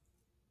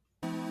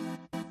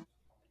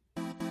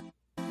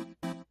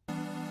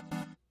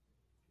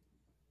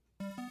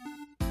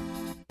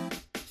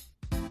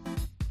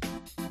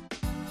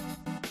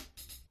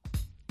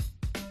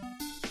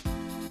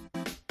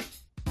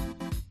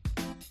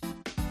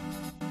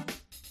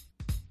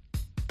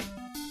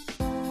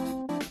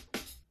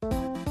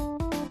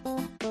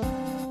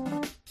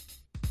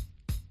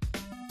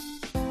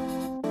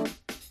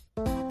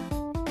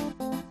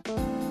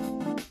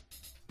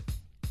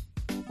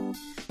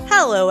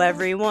Hello,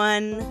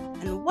 everyone,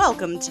 and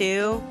welcome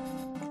to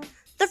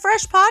the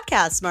Fresh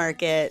Podcast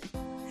Market.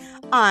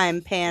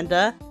 I'm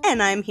Panda,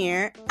 and I'm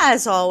here,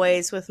 as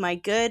always, with my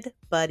good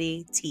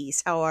buddy,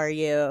 Tease. How are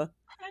you?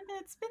 Panda,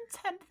 it's been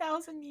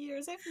 10,000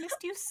 years. I've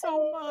missed you so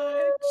much.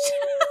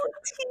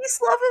 Tease,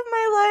 love of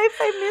my life.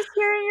 I miss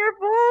hearing your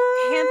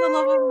voice. Panda,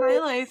 love of my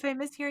life. I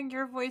miss hearing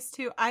your voice,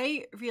 too.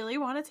 I really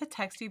wanted to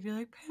text you, be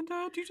like,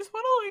 Panda, do you just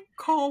want to,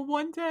 call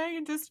one day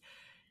and just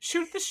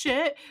shoot the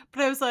shit?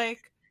 But I was like,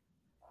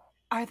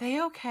 are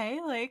they okay?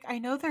 I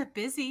know they're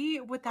busy.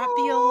 Would that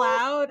be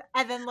allowed?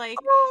 And then,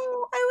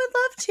 Oh, I would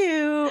love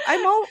to.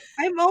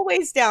 I'm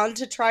always down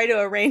to try to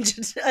arrange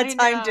a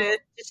time to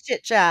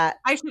chit chat.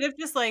 I should have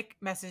just,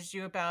 messaged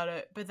you about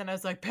it. But then I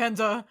was like,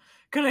 Panda,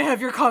 can I have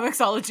your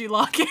Comixology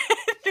login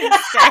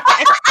instead?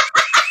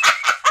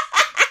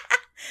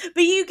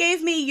 But you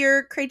gave me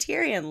your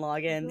Criterion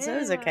login, so it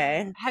was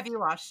okay. Have you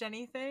watched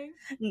anything?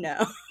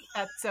 No.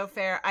 That's so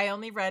fair. I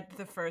only read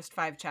the first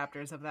 5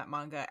 chapters of that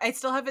manga. I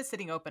still have it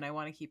sitting open. I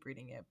want to keep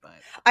reading it, but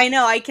I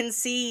know I can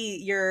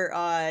see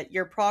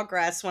your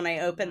progress when I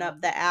open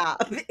up the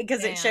app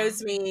because it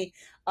shows me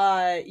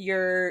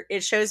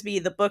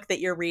the book that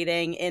you're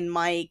reading in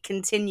my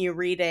continue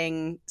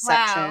reading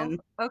section.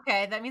 Wow.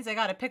 Okay, that means I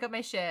gotta pick up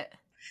my shit.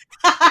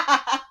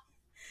 How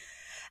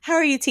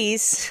are you,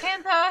 Tease?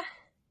 Panda,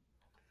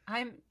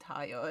 I'm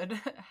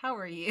tired. How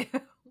are you?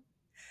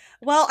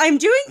 Well, I'm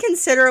doing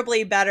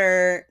considerably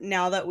better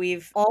now that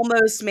we've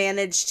almost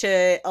managed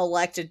to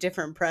elect a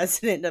different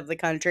president of the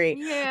country.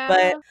 Yeah.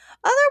 But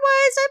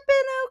otherwise, I've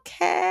been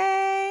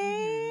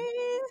okay.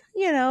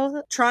 You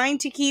know, trying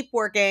to keep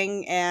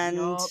working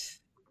and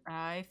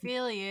I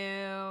feel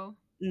you.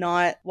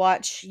 Not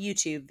watch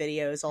YouTube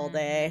videos all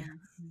day.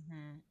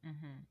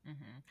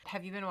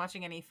 Have you been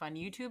watching any fun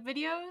YouTube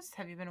videos?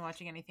 Have you been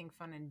watching anything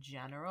fun in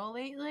general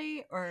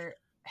lately? Or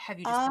have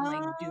you just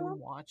been doom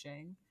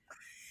watching?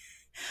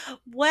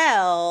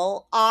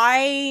 Well, so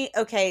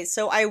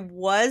I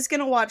was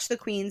going to watch The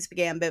Queen's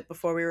Gambit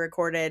before we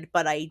recorded,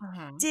 but I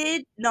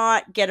did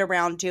not get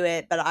around to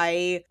it, but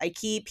I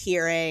keep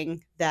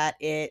hearing that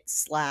it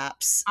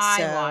slaps.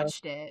 I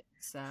watched it,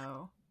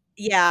 so.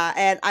 Yeah,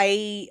 and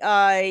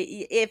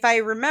if I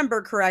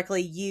remember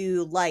correctly,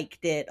 you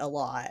liked it a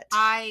lot.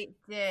 I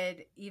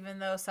did, even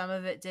though some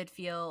of it did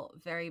feel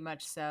very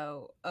much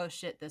so, oh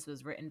shit, this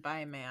was written by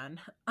a man.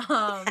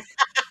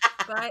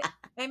 But,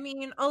 I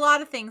mean, a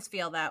lot of things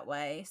feel that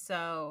way,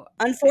 so.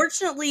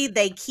 Unfortunately,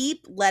 they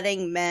keep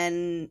letting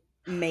men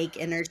make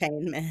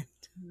entertainment.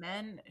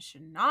 Men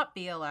should not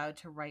be allowed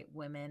to write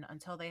women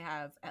until they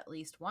have at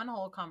least one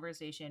whole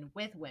conversation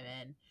with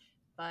women.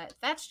 But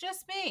that's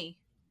just me.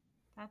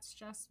 That's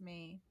just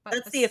me. But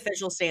that's the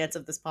official stance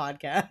of this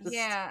podcast.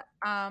 Yeah.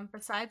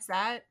 Besides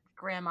that,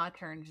 Grandma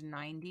turned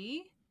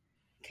 90.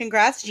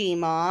 Congrats,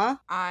 G-Ma.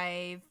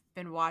 I've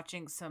been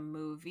watching some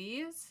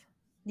movies.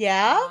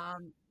 Yeah?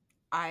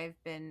 I've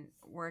been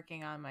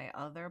working on my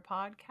other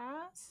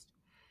podcast.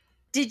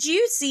 Did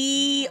you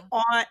see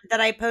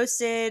that I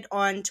posted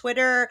on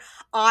Twitter?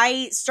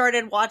 I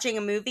started watching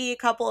a movie a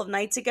couple of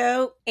nights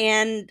ago,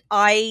 and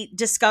I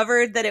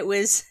discovered that it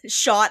was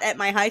shot at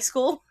my high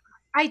school.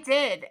 I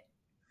did.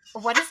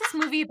 What is this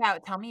movie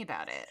about? Tell me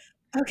about it.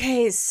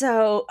 Okay,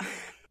 so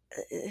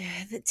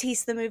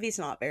the movie's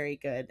not very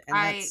good. And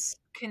I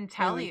can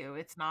tell you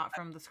it's not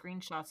from the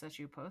screenshots that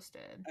you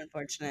posted.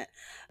 Unfortunate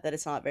that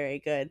it's not very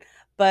good.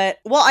 But,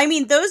 well, I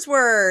mean, those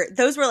were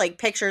like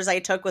pictures I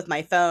took with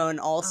my phone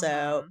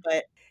also.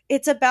 But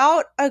it's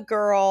about a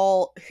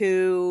girl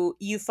who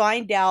you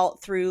find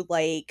out through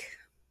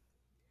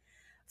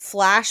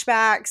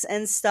flashbacks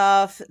and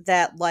stuff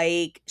that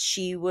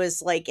she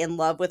was in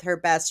love with her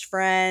best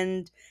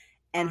friend,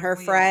 and her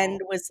friend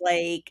was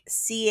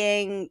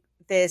seeing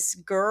this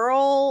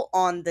girl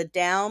on the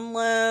down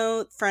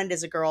low. Friend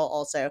is a girl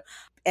also.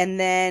 And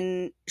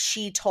then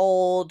she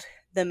told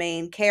the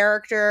main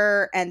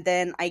character, and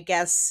then I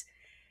guess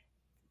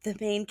the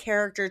main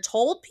character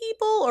told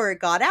people, or it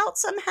got out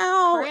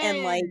somehow. Cringe.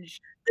 And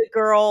the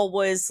girl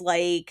was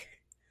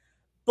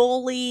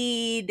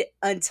bullied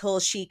until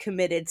she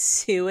committed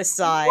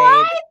suicide.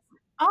 What?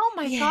 Oh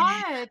my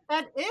god,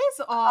 that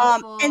is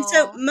awful. And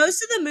so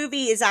most of the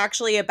movie is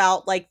actually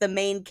about the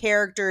main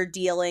character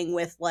dealing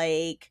with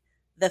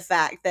the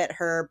fact that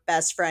her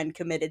best friend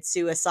committed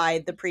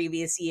suicide the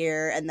previous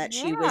year, and that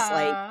she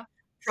was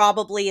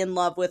probably in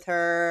love with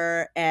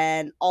her,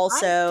 and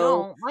also I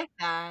don't like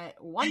that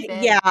one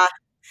bit. Yeah,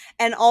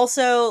 and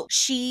also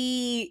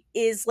she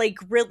is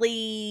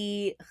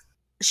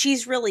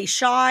she's really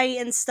shy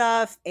and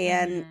stuff,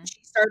 and she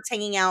starts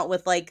hanging out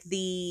with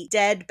the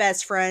dead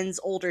best friend's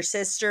older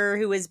sister,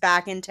 who is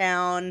back in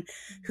town,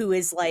 who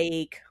is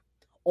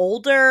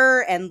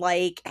older and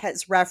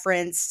has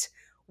referenced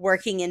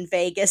working in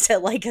Vegas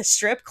at a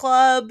strip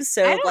club.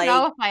 So I don't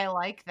know if I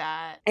like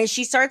that. And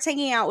she starts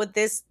hanging out with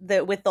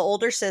the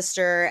older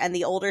sister, and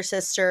the older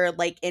sister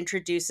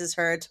introduces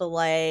her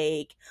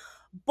to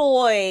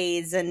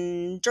boys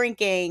and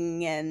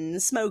drinking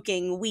and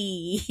smoking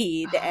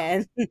weed.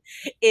 And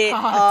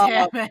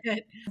damn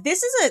it.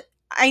 This is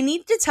I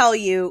need to tell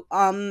you,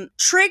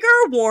 trigger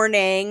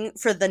warning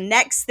for the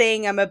next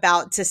thing I'm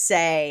about to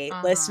say,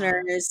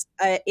 listeners.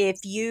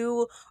 If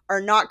you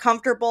are not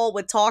comfortable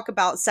with talk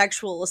about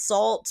sexual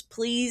assault,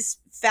 please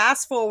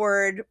fast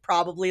forward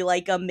probably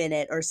like a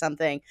minute or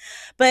something.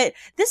 But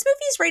this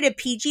movie is rated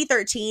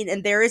PG-13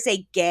 and there is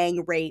a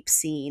gang rape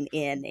scene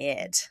in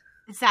it.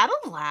 Is that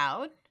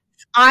allowed?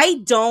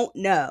 I don't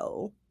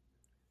know.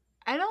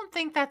 I don't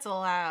think that's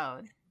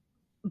allowed.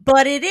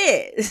 But it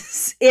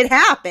is. It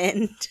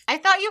happened. I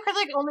thought you could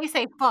like only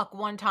say fuck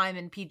one time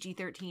in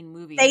PG-13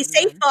 movies. They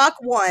say then... fuck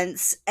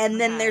once, and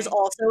then there's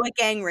also a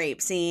gang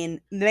rape scene.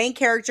 The main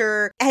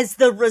character, as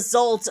the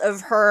result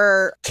of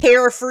her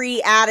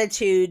carefree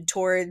attitude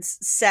towards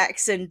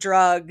sex and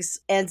drugs,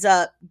 ends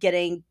up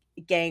getting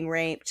gang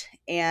raped.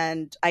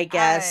 And I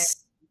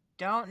guess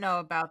don't know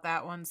about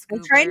that one. Scooper.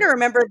 I'm trying to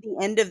remember the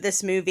end of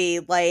this movie.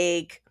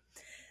 Like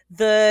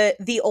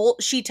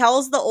she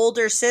tells the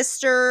older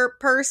sister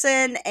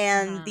person,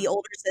 and the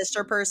older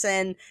sister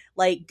person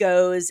like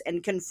goes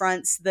and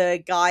confronts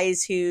the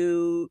guys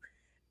who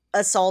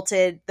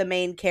assaulted the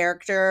main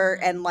character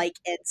and like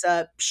ends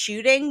up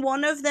shooting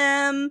one of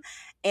them,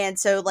 and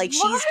so like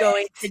she's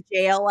going to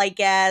jail, I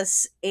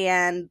guess,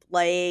 and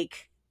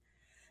like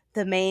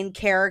the main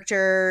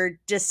character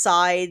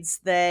decides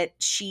that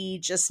she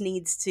just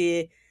needs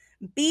to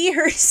be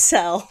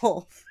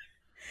herself.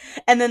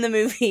 And then the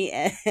movie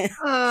ends.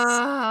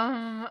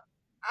 I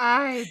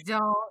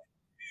don't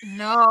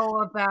know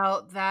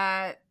about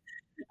that.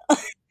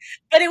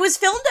 But it was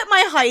filmed at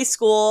my high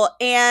school,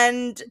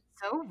 and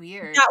so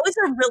weird. That was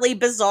a really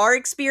bizarre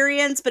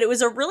experience, but it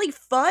was a really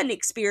fun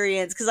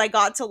experience because I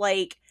got to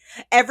like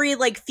every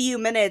like few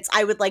minutes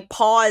I would like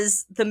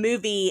pause the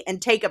movie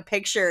and take a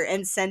picture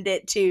and send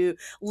it to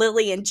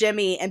Lily and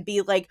Jimmy and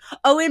be like,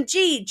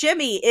 OMG,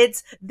 Jimmy,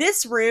 it's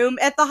this room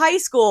at the high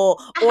school,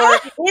 or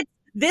it's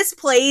this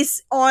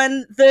place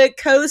on the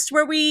coast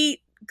where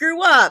we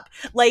grew up.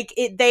 Like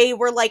they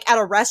were like at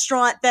a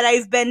restaurant that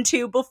I've been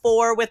to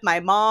before with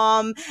my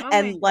mom,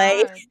 and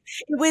like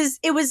it was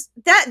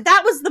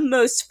that was the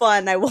most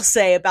fun, I will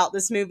say, about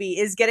this movie,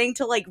 is getting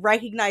to like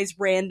recognize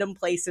random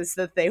places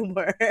that they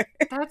were.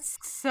 That's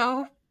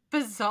so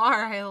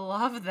bizarre. I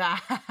love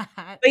that.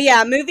 But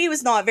yeah, movie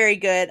was not very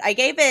good. I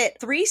gave it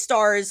 3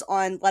 stars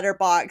on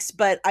Letterboxd,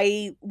 but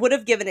I would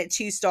have given it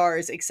 2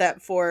 stars,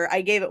 except for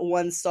I gave it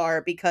 1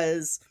 star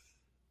because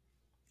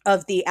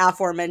of the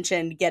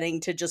aforementioned getting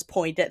to just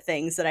point at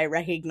things that I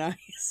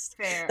recognized.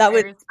 Fair. That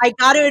was, I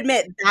gotta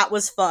admit, that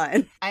was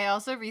fun. I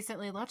also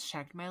recently, let's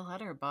check my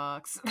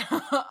Letterboxd.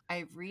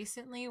 I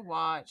recently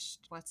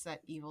watched, what's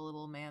that evil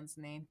little man's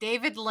name?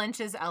 David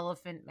Lynch's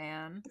Elephant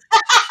Man.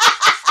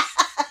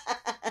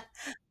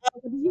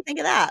 What did you think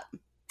of that?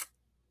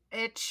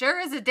 It sure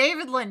is a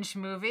David Lynch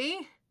movie.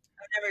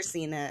 I've never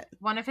seen it.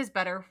 One of his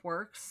better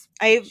works.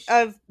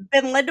 I've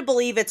been led to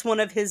believe it's one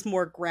of his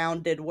more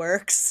grounded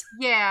works.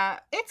 Yeah,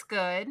 it's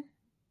good.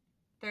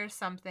 There's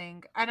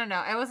something, I don't know,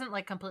 I wasn't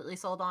like completely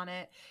sold on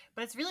it,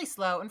 but it's really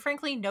slow, and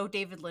frankly no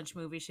David Lynch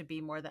movie should be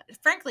more than,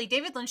 frankly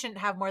David Lynch shouldn't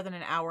have more than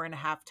an hour and a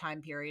half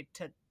time period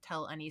to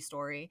tell any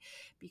story,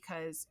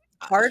 because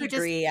hard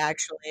agree,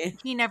 actually.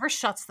 He never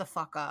shuts the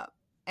fuck up,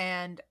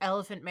 and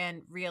Elephant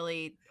Man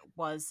really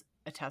was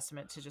a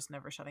testament to just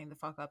never shutting the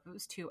fuck up. It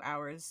was 2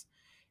 hours,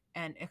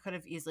 and it could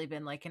have easily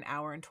been like an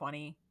hour and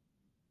 20,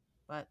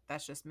 but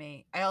that's just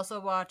me. I also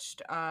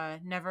watched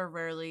Never,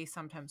 Rarely,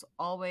 Sometimes,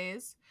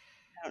 Always.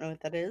 I don't know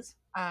what that is.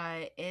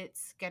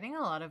 It's getting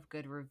a lot of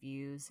good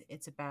reviews.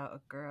 It's about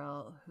a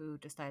girl who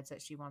decides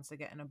that she wants to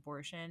get an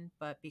abortion,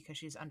 but because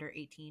she's under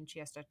 18, she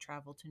has to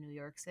travel to New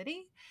York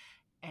City.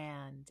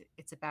 And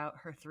it's about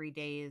her 3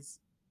 days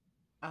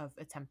of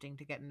attempting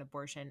to get an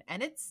abortion.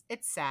 And it's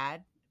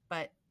sad,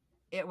 but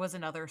it was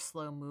another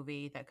slow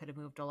movie that could have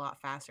moved a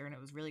lot faster, and it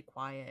was really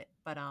quiet,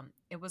 but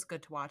it was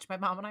good to watch. My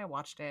mom and I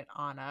watched it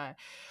on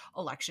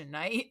election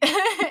night,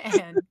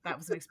 and that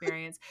was an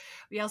experience.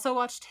 We also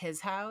watched His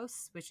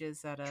House, which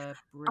is at a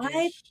British.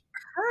 I've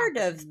heard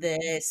of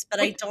this, but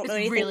I don't know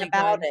anything really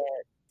about it.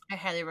 I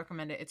highly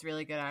recommend it. It's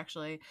really good,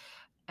 actually.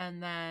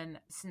 And then,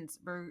 since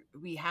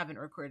we haven't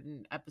recorded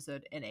an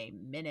episode in a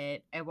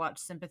minute, I watched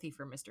Sympathy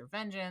for Mr.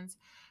 Vengeance.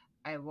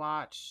 I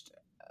watched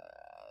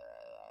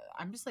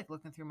I'm just like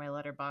looking through my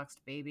Letterboxd,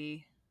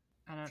 baby.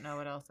 I don't know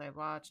what else I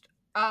watched.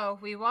 Oh,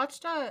 we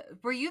watched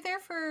were you there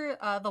for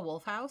The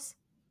Wolf House?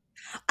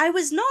 I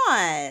was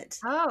not.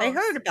 Oh, I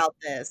heard about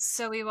this.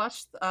 So we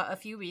watched a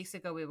few weeks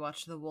ago, we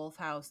watched The Wolf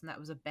House, and that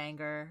was a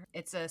banger.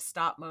 It's a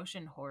stop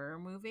motion horror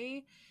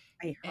movie.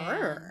 I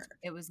heard. And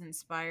it was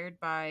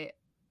inspired by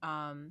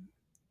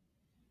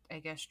I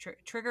guess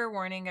trigger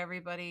warning,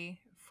 everybody,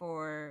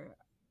 for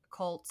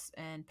cults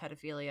and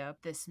pedophilia.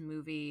 This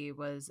movie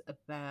was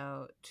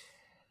about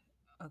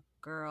a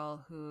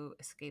girl who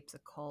escapes a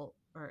cult,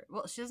 or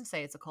well, she doesn't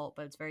say it's a cult,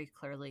 but it's very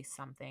clearly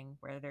something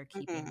where they're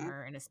keeping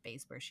her in a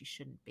space where she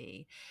shouldn't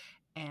be,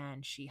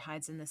 and she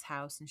hides in this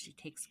house and she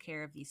takes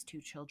care of these 2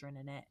 children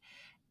in it,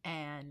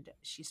 and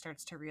she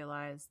starts to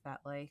realize that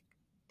like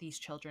these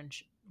children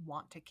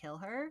want to kill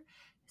her,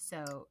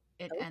 So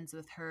it ends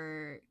with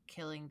her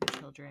killing the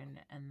children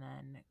and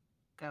then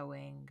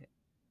going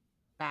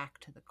back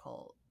to the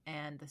cult.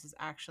 And this is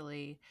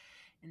actually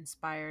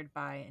inspired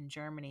by, in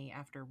Germany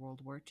after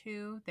World War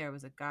II, there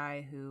was a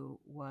guy who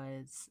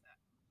was,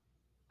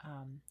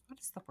 what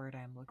is the word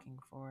I'm looking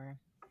for?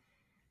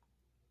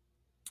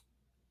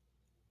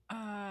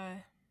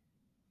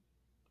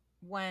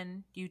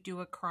 When you do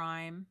a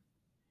crime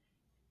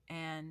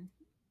and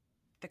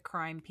the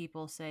crime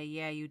people say,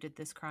 yeah, you did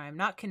this crime.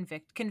 Not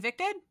convicted?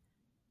 Convicted?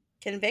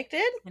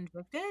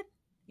 Convicted?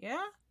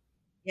 Yeah?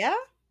 Yeah,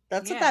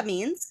 that's what Yeah. that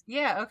means.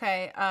 Yeah,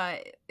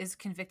 okay. Is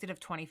convicted of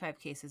 25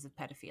 cases of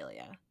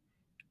pedophilia.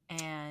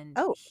 And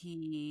Oh.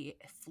 he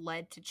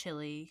fled to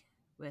Chile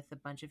with a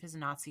bunch of his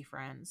Nazi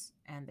friends,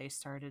 and they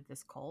started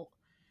this cult.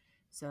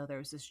 So there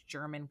was this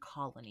German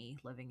colony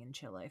living in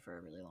Chile for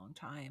a really long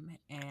time,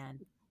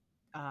 and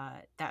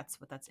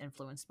that's what that's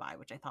influenced by,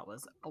 which I thought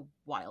was a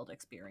wild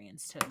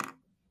experience to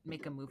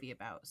make a movie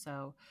about.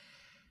 So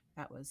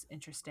that was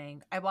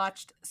interesting. I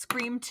watched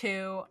Scream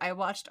 2. I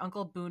watched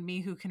Uncle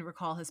Boonmee, Who Can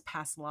Recall His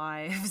Past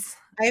Lives.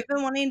 I've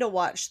been wanting to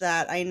watch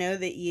that. I know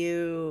that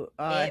you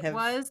It have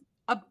was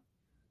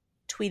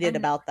tweeted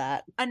about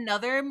that.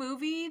 another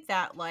movie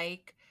that,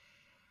 like,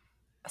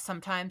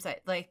 sometimes I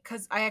like,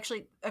 because I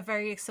actually a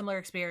very similar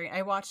experience.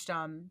 I watched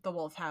The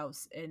Wolf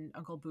House and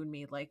Uncle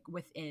Boonmee like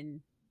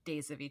within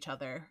days of each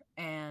other,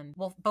 and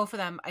well, both of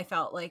them I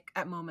felt like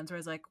at moments where I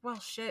was like, well,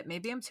 shit,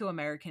 maybe I'm too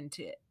American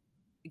to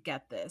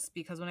get this,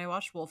 because when I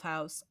watched Wolf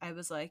House, I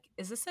was like,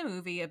 is this a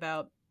movie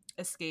about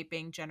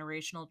escaping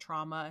generational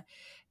trauma,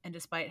 and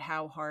despite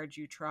how hard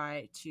you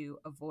try to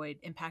avoid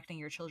impacting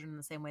your children in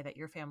the same way that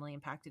your family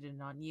impacted it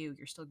on you,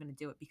 you're still going to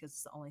do it because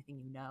it's the only thing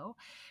you know.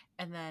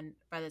 And then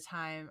by the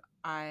time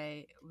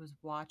I was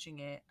watching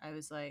it, I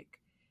was like,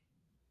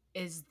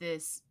 is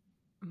this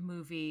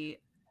movie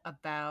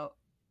about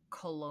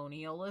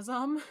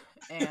colonialism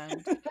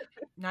and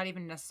not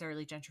even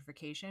necessarily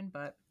gentrification,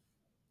 but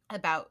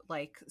about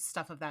like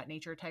stuff of that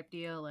nature type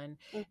deal, and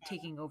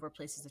taking over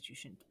places that you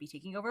shouldn't be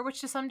taking over,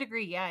 which to some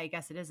degree, yeah, I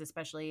guess it is,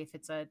 especially if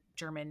it's a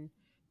German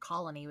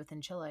colony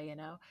within Chile, you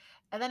know.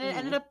 And then it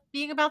ended up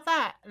being about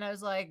that, and I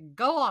was like,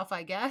 go off,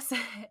 I guess.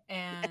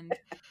 And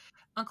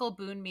Uncle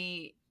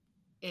Boonmee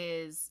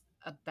is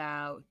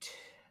about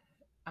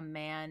a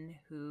man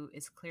who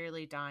is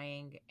clearly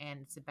dying, and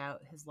it's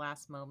about his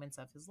last moments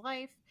of his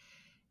life.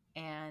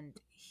 And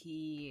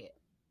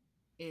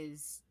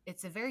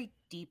it's a very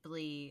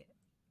deeply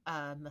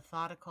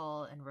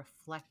methodical and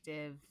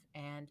reflective,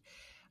 and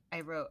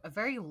I wrote a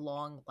very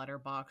long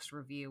Letterboxd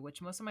review,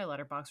 which most of my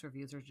Letterboxd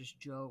reviews are just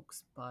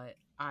jokes, but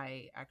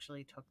I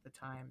actually took the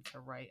time to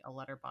write a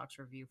Letterboxd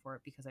review for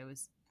it because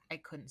I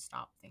couldn't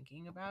stop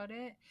thinking about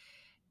it.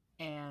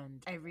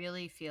 And I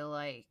really feel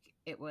like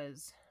it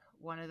was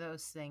one of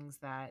those things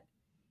that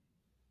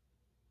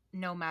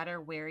no matter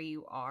where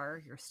you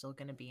are, you're still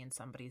going to be in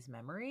somebody's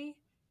memory,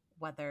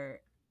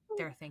 whether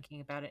they're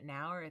thinking about it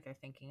now or they're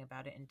thinking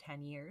about it in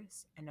 10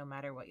 years. And no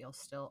matter what, you'll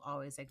still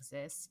always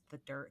exist. The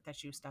dirt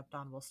that you stepped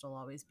on will still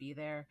always be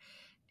there.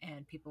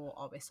 And people will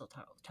always still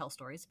tell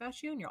stories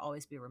about you, and you'll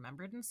always be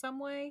remembered in some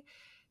way,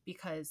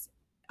 because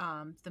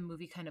the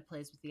movie kind of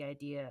plays with the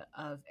idea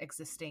of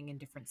existing in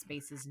different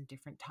spaces and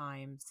different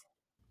times.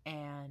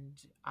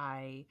 And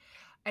I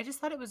just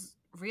thought it was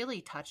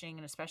really touching,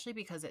 and especially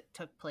because it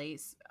took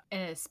place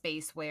in a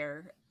space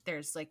where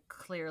there's like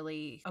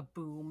clearly a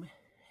boom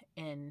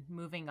in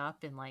moving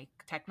up in like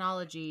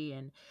technology,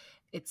 and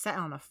it's set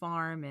on a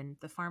farm, and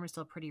the farm is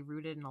still pretty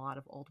rooted in a lot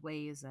of old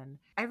ways. And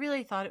I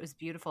really thought it was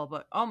beautiful,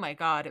 but oh my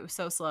god, it was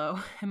so slow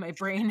and my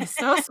brain is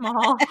so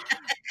small.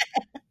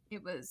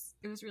 It was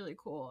really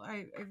cool.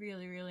 I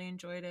really, really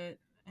enjoyed it.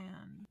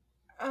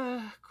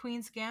 And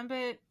Queen's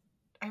Gambit,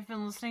 I've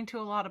been listening to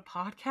a lot of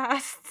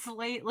podcasts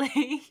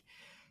lately.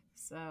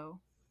 So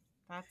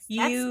that's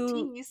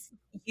tease.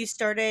 You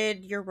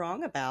started You're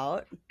Wrong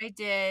About. I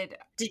did.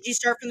 Did you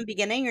start from the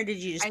beginning, or did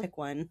you just pick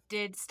one?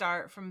 Did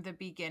start from the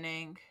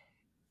beginning,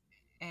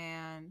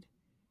 and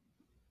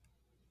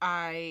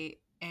I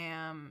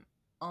am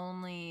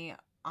only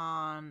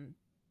on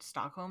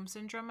Stockholm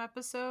Syndrome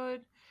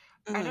episode.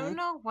 I don't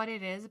know what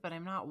it is, but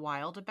I'm not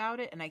wild about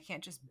it, and I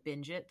can't just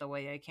binge it the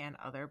way I can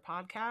other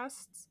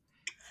podcasts.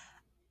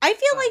 I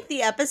feel like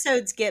the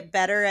episodes get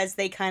better as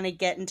they kind of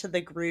get into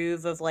the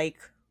groove of like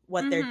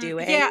what they're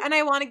doing. Yeah, and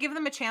I want to give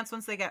them a chance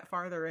once they get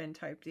farther in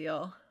type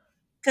deal.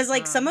 Because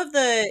like some of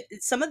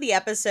the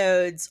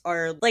episodes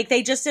are like,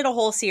 they just did a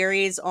whole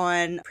series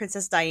on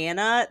Princess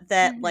Diana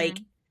that like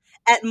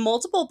at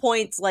multiple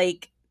points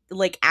like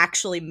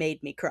actually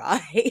made me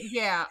cry.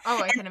 Yeah.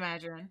 Oh, I can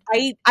imagine.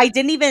 I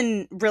didn't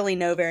even really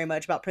know very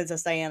much about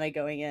Princess Diana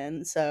going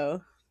in,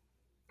 so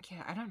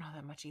yeah, I don't know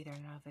that much either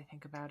now that I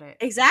think about it.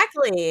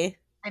 Exactly.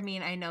 I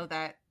mean, I know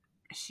that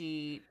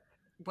she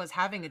was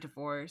having a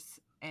divorce,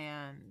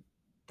 and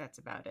that's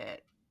about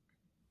it.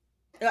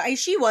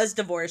 She was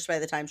divorced by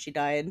the time she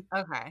died.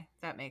 Okay,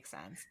 that makes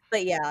sense.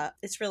 But yeah,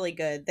 it's really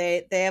good.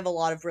 They have a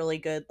lot of really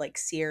good like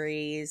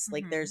series.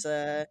 Like there's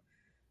a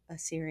a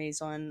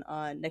series on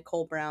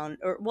Nicole Brown,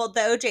 or well,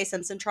 the O.J.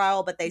 Simpson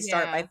trial, but they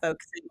start by Yeah.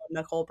 focusing on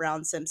Nicole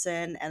Brown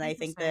Simpson, and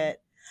Interesting.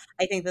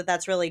 I think that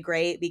that's really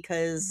great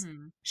because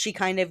Hmm. she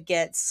kind of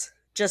gets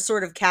just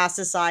sort of cast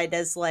aside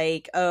as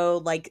like,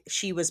 oh, like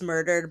she was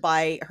murdered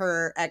by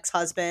her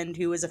ex-husband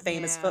who was a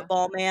famous Yeah.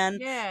 football man,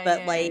 Yeah,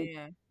 but yeah, like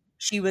yeah.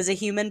 she was a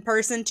human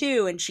person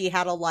too, and she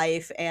had a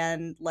life,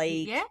 and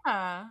like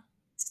Yeah.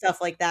 stuff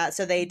like that.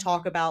 So they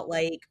talk Hmm. about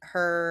like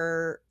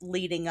her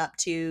leading up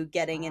to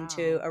getting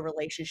into Wow. a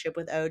relationship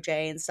with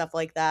OJ and stuff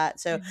like that.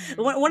 So Hmm.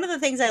 one of the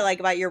things I like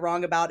about You're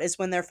Wrong About is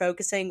when they're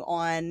focusing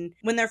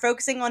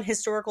on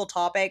historical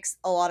topics,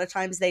 a lot of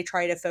times they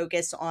try to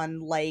focus on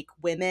like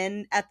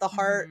women at the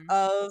heart Hmm.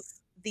 of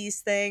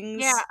these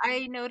Yeah, things.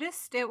 I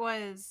noticed it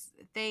was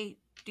they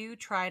do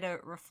try to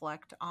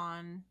reflect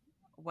on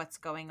what's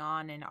going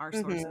on in our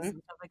sources Mhm.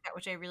 and stuff like that,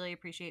 which I really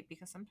appreciate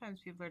because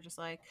sometimes people are just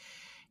like,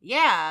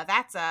 "Yeah,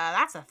 that's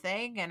a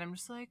thing," and I'm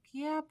just like,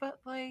 "Yeah,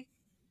 but like,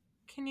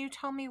 can you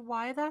tell me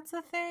why that's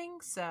a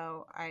thing?"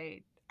 So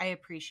I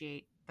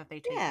appreciate that they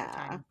take the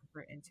time Yeah. and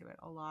put into it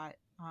a lot.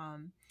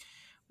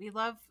 We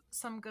love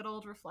some good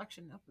old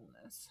reflection up in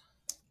this.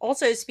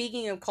 Also,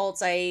 speaking of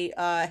cults, I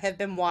have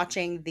been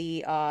watching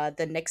the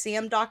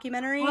NXIVM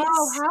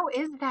Oh, documentaries. how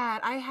is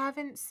that? I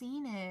haven't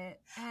seen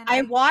it, and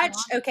I I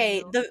watched want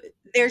okay, to.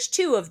 there's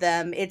 2 of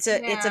them. It's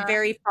a Yeah.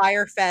 very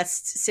Fyre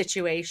Fest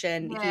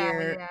situation Yeah,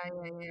 here yeah,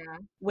 yeah, yeah.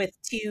 with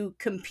 2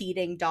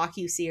 competing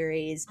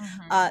docuseries.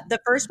 Mhm.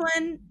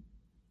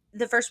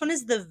 The first one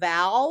is The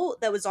Vow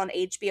that was on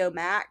HBO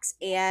Max,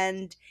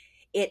 and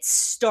it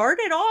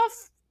started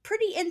off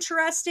pretty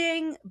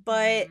interesting,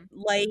 but, Mhm.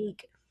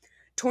 like,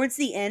 towards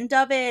the end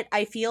of it,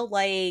 I feel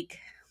like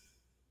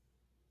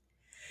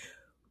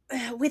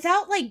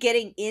without, like,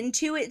 getting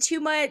into it too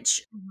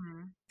much,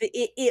 Mhm.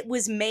 it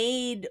was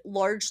made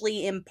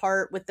largely in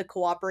part with the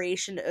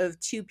cooperation of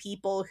 2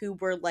 people who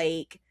were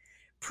like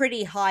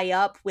pretty high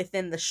up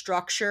within the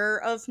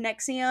structure of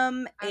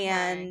Nexium,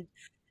 Okay. and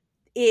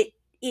it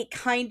it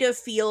kind of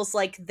feels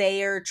like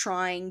they are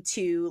trying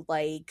to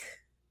like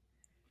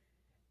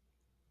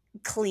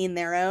clean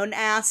their own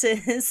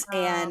asses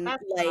Oh, and that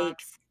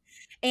like sucks.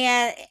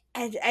 and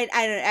I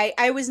don't know,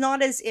 I was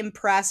not as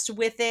impressed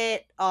with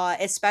it,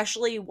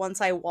 especially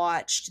once I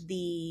watched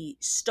the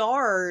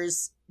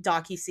Stars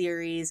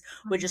docuseries,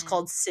 which is Mhm.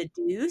 called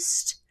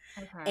Seduced,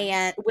 Okay.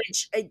 and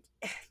which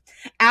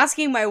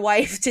asking my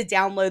wife to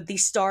download the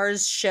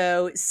Stars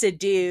show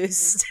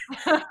Mhm. Seduced,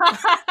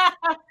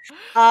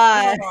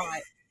 There's a uh,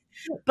 lot.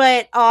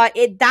 but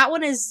it that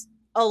one is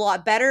a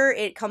lot better.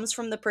 It comes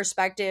from the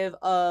perspective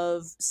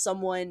of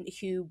someone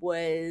who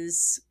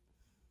was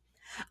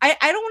I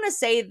don't want to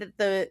say that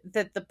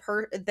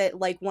that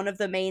like one of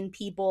the main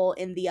people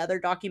in the other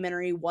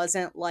documentary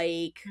wasn't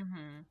like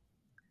Mhm.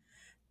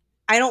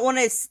 I don't want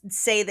to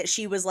say that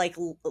she was like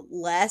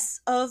less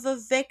of a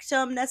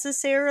victim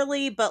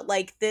necessarily, but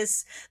like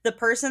the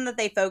person that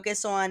they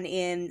focus on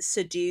in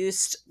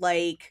Seduced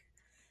like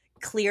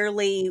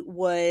clearly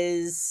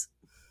was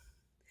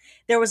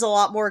there was a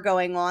lot more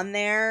going on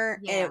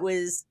there, and it Yeah.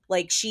 was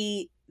like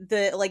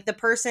the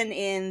person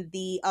in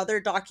the other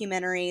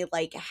documentary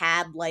like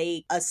had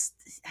like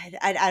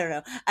I don't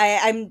know,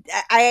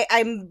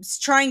 I'm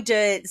trying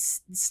to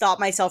stop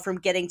myself from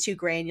getting too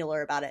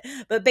granular about it,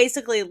 but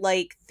basically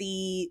like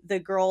the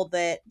girl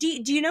that do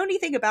you know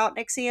anything about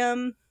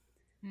Nixium?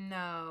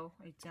 No,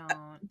 I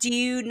don't. Do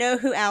you know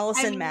who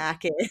I Allison mean,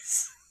 Mack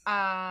is?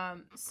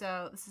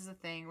 so this is the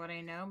thing. What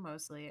I know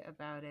mostly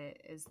about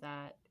it is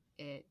that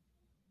it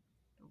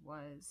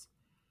was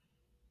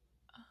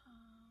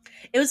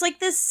It was like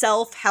this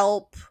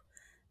self-help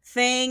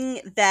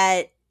thing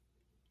that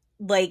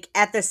like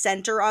at the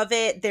center of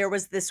it there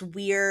was this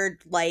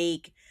weird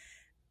like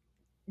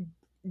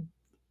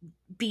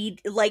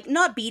like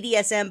not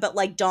BDSM but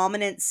like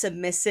dominant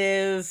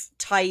submissive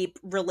type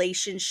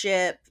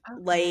relationship,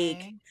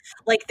 okay.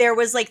 like there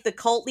was like the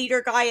cult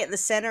leader guy at the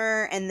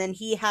center, and then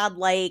he had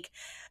like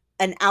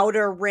an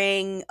outer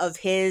ring of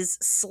his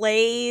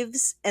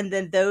slaves, and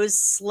then those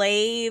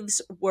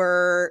slaves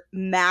were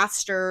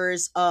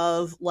masters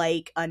of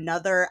like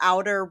another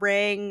outer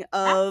ring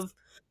That's of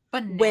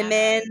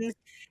women. bananas.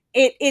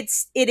 It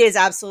is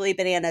absolutely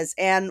bananas.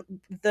 And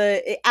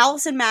the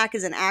Allison Mack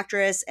is an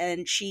actress,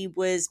 and she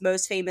was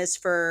most famous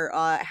for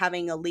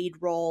having a lead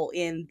role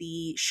in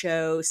the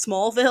show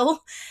Smallville,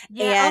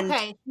 Yeah, and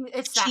okay.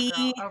 It's that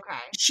girl. she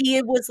Okay.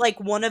 she was like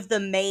one of the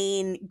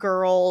main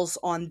girls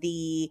on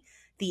the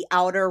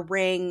outer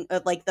ring,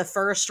 like the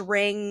first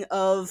ring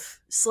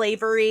of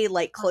slavery,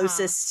 like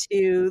Uh-huh. closest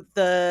to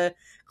the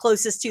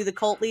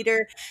cult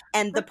leader,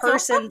 and That's so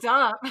fucked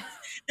up.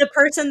 the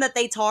person that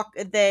they talk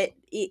that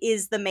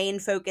is the main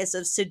focus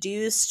of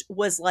Seduced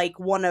was like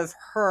one of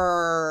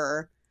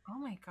her Oh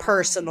my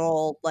god.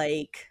 personal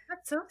like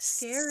That's so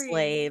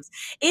scary. slaves.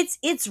 It's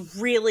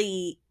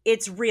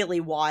really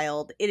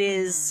wild.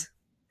 Mhm.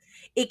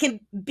 It can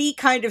be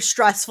kind of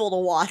stressful to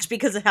watch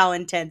because of how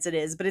intense it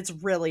is, but it's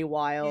really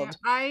Yeah, wild.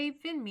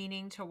 I've been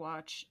meaning to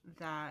watch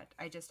that.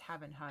 I just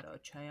haven't had a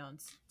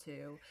chance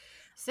to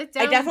sit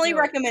I down and definitely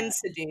do it recommend yet.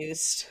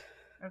 Seduced.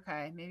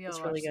 Okay, maybe I'll It's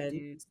really watch good.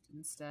 Seduced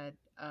instead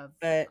of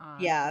But The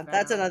yeah,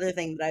 that's another Federalist.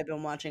 thing that I've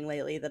been watching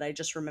lately that I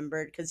just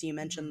remembered because you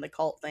mentioned Mhm. the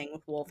cult thing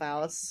with Wolf Right.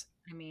 House.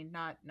 I mean,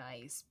 not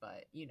nice,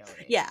 but you know what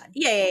I Yeah,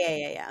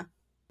 mean. yeah.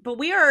 But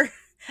we are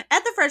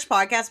at the Fresh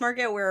Podcast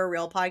Market. We're a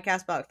real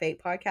podcast about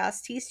fake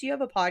podcasts. Tease, do you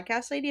have a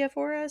podcast idea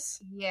for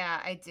us?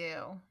 Yeah, I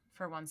do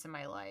for once in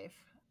my life.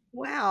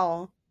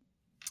 Wow.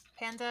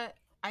 Panda,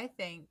 I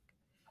think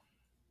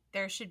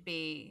there should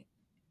be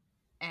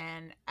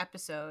an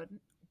episode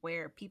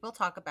where people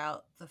talk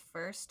about the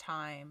first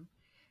time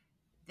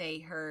they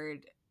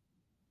heard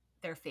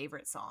their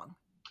favorite song,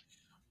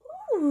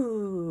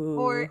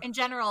 or Ooh. in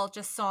general,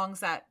 just songs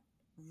that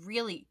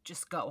really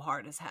just go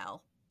hard as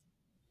hell.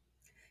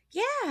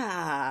 Yeah. Oh,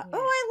 Yeah.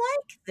 I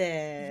like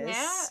Yeah.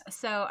 this.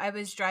 So I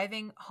was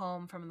driving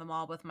home from the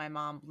mall with my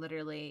mom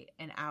literally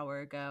an hour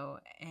ago,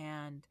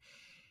 and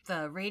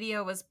the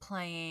radio was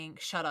playing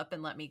Shut Up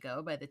and Let Me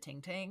Go by the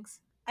Ting Tings.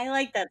 I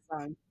like that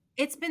song.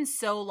 It's been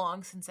so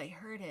long since I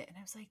heard it. And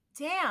I was like,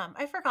 damn,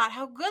 I forgot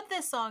how good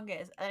this song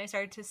is. And I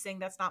started to sing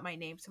That's Not My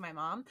Name to my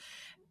mom.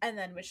 And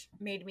then, which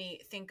made me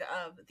think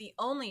of the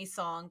only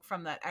song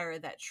from that era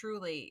that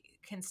truly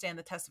can stand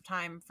the test of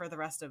time for the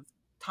rest of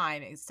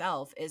time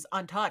itself is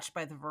Untouched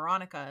by the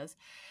Veronicas.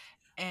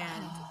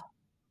 And Oh.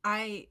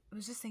 I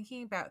was just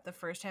thinking about the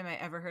first time I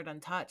ever heard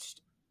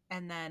Untouched.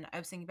 And then I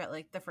was thinking about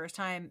like the first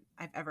time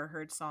I've ever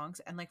heard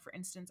songs. And like, for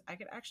instance, I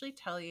could actually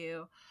tell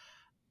you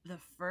the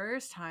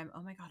first time.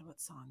 Oh my God, what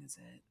song is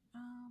it?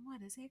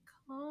 What is it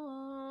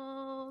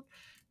called?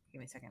 Give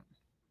me a second.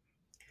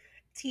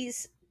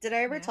 Tease, did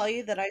I ever Yeah. tell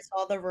you that I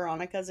saw the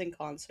Veronicas in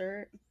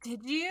concert?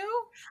 Did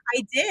you?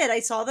 I did.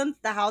 I saw them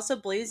at the House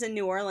of Blues in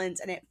New Orleans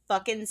and it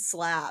fucking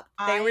slapped.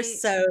 They were I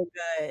so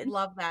good.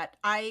 love that.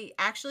 I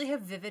actually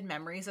have vivid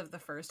memories of the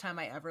first time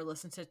I ever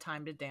listened to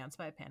Time to Dance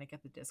by Panic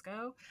at the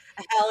Disco,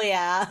 Hell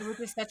yeah. which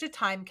is such a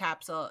time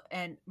capsule.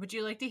 And would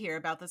you like to hear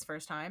about this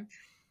first time?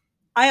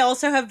 I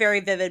also have very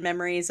vivid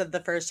memories of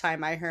the first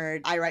time I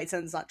heard I Write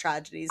Sins Not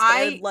Tragedies, but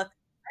I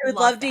I would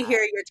love love to that.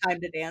 hear your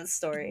Time to Dance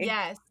story.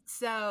 Yes.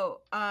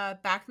 So,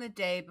 back in the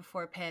day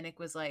before Panic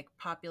was like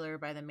popular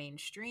by the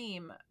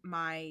mainstream,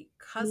 my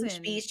cousin.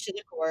 Speech to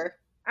the core.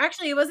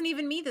 Actually, it wasn't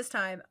even me this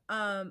time.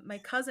 My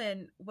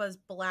cousin was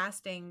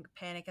blasting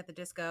Panic at the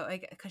Disco,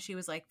 like, because she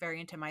was like very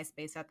into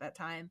MySpace at that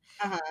time,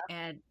 Uh-huh.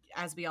 and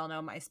as we all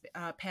know,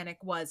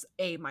 Panic was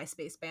a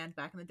MySpace band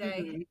back in the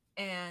day, Mhm.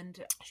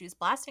 and she was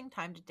blasting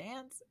 "Time to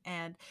Dance."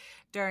 And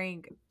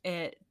during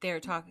it, they're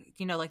talking,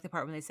 like the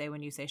part when they say,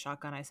 "When you say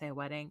shotgun, I say a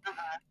wedding."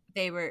 Uh-huh.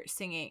 They were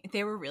singing.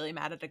 They were really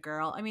mad at a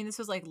girl. I mean, this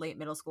was like late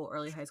middle school,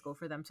 early high school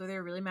for them, so they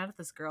were really mad at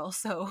this girl.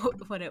 So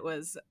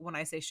when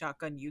I say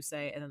shotgun, you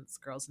say, and then this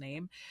girl's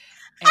name,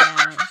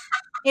 and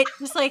it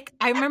just like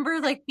I remember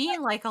like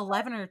being like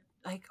 11 or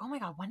like, oh my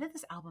God, when did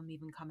this album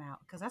even come out?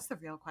 Because that's the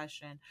real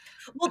question.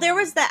 Well, there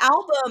was Um, the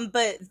album,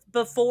 but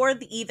before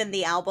even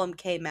the album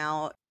came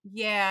out,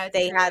 yeah,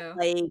 they had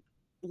true.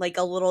 like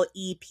a little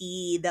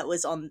EP that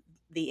was on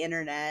the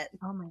internet.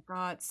 Oh my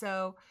God.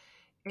 So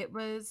it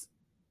was,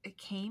 it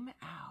came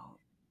out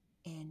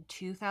in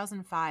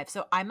 2005.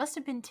 So I must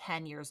have been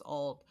 10 years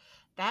old.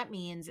 That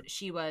means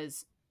she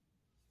was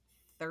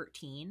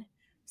 13.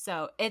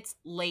 So it's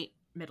late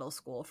middle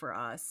school for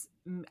us.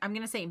 I'm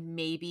going to say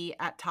maybe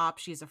at top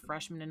she's a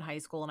freshman in high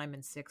school and I'm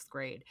in 6th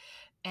grade.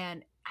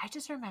 And I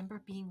just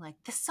remember being like,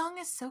 this song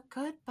is so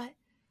good, but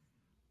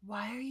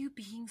why are you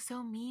being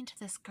so mean to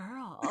this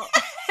girl?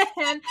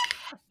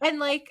 and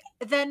like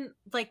then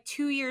like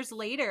 2 years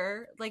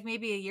later, like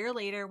maybe a year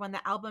later when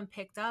the album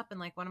picked up, and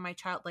like one of my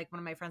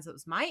friends that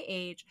was my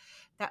age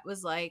that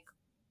was like,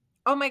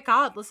 oh my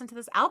God, listen to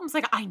this album. It's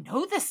like, I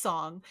know this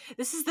song.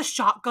 This is the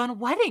Shotgun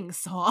Wedding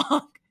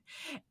song.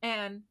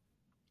 And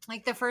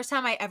like the first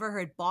time I ever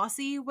heard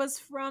Bossy was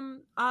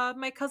from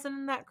my cousin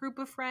in that group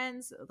of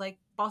friends, like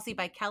Bossy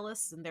by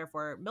Kellis and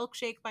therefore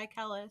Milkshake by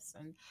Kellis.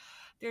 And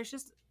there's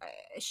just,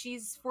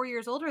 she's 4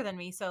 years older than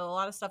me. So a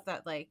lot of stuff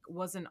that like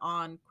wasn't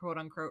on quote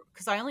unquote,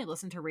 because I only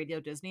listened to Radio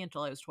Disney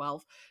until I was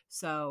 12.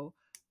 So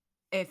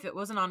if it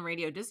wasn't on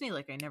Radio Disney,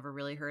 like I never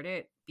really heard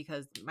it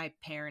because my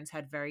parents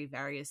had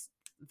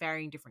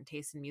varying different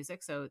tastes in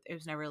music. So it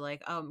was never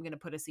like, oh, I'm gonna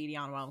put a CD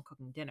on while I'm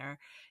cooking dinner.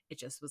 It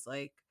just was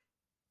like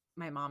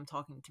my mom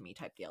talking to me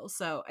type deal.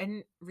 So I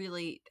didn't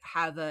really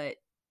have a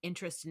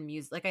interest in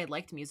music. Like I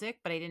liked music,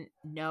 but I didn't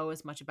know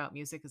as much about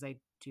music as I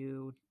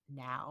do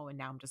now. And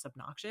now I'm just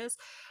obnoxious.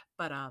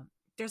 But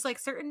there's like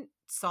certain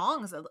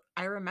songs that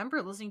I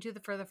remember listening to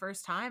for the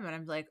first time, and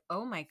I'm like,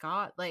 oh my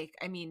God. Like,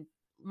 I mean,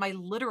 my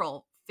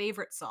literal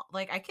favorite song.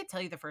 Like I could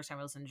tell you the first time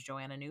I listened to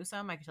Joanna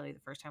Newsom. I could tell you the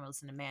first time I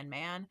listened to Man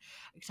Man.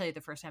 I could tell you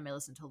the first time I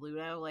listened to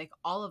Ludo. Like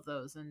all of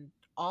those, and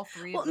all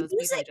three of Well, those people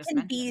I music just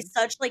can be mentioned.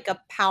 such like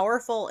a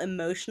powerful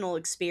emotional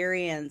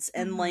experience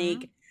and Mm-hmm.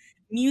 like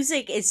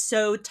music is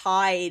so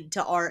tied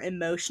to our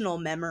emotional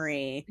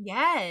memory.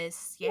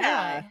 Yes, Yeah.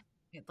 yeah.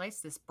 It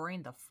lights this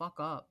brain the fuck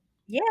up.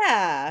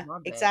 Yeah,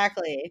 Love it.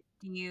 exactly.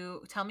 Do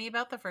you tell me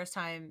about the first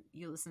time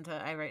you listened to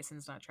I Write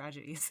Sins Not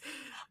Tragedies?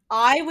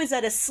 I was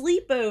at a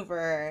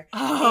sleepover,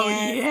 Oh,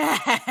 and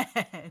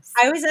yes.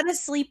 I was at a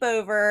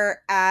sleepover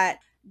at,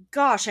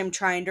 gosh, I'm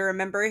trying to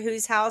remember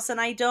whose house and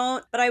I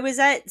don't, but I was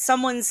at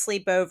someone's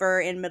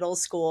sleepover in middle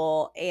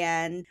school,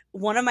 and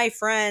one of my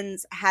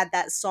friends had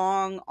that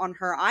song on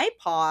her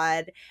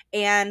iPod,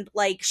 and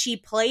like she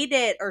played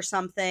it or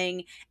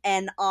something,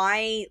 and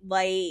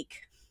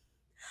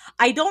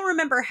I don't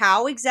remember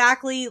how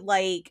exactly,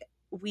 like,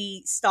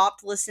 we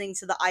stopped listening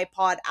to the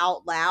iPod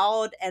out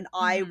loud, and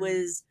I Mhm.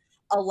 was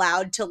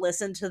allowed to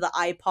listen to the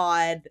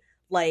iPod,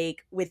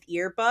 like, with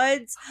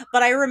earbuds.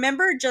 But I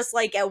remember just,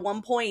 like, at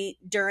one point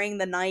during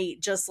the night,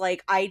 just,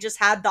 like, I just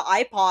had the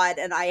iPod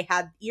and I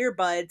had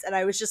earbuds, and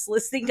I was just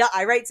listening to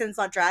I Write Sins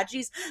Not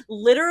Tragedies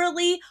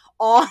literally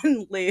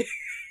on loop.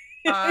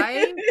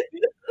 I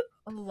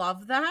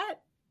love that,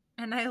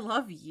 and I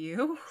love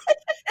you.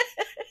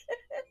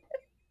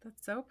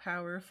 That's so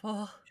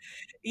powerful.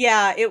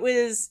 Yeah, it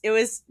was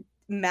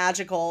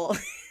magical.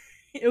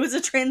 It was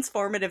a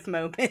transformative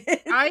moment.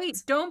 I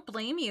don't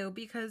blame you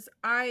because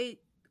I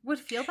would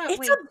feel that It's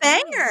way a too.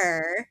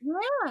 banger.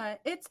 Yeah,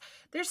 it's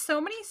there's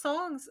so many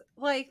songs.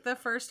 Like the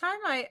first time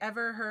I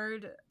ever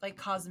heard like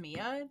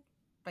Cosmia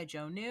by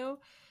Joe New,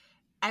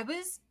 I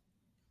was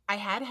I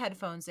had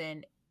headphones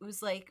in. It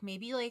was like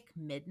maybe like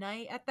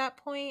midnight at that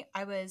point.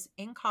 I was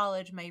in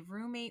college. My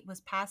roommate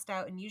was passed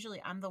out, and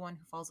usually I'm the one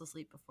who falls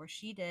asleep before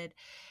she did.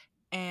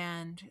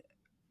 And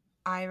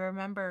I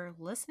remember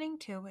listening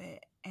to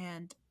it,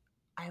 and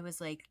I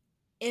was like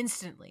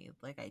instantly,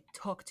 like I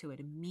took to it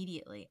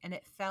immediately, and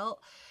it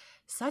felt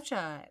such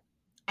a.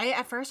 I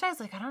at first I was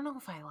like, I don't know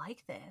if I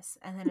like this,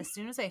 and then as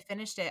soon as I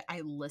finished it,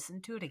 I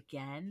listened to it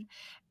again,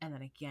 and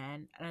then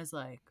again, and I was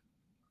like,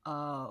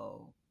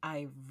 oh,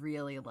 I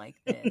really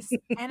like this.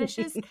 And it's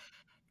just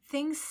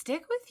things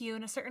stick with you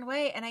in a certain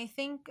way. And I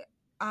think,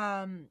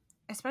 um,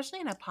 especially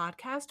in a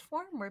podcast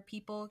form where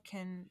people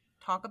can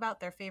talk about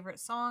their favorite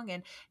song.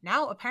 And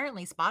now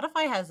apparently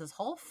Spotify has this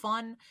whole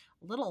fun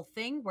little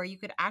thing where you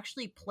could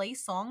actually play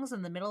songs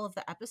in the middle of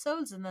the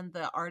episodes and then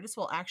the artist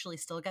will actually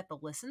still get the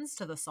listens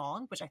to the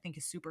song, which I think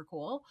is super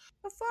cool.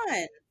 Oh,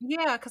 fun.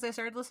 Yeah, because I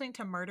started listening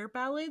to Murder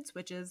Ballads,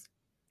 which is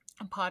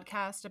a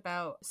podcast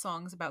about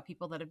songs about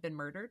people that have been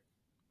murdered,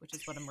 which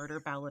is what a murder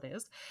ballad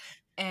is.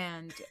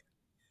 And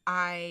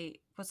I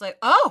was like,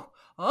 oh,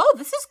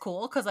 this is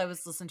cool because I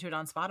was listening to it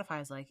on Spotify. I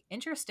was like,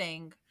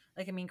 interesting.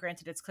 Like, I mean,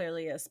 granted, it's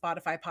clearly a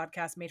Spotify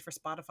podcast made for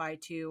Spotify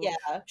to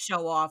Yeah.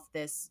 show off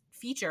this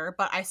feature,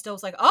 but I still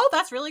was like, oh,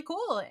 that's really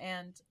cool.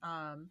 And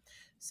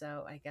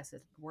so I guess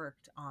it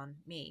worked on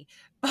me.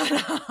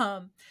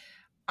 But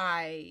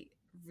I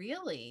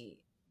really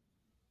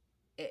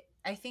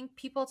I think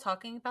people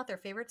talking about their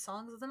favorite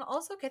songs and then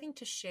also getting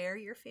to share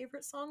your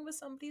favorite song with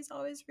somebody is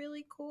always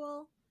really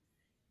cool.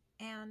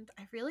 And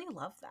I really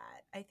love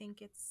that. I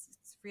think it's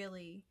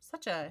really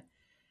such a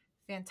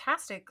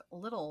fantastic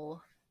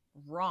little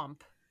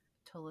romp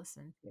to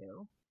listen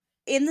to.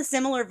 In the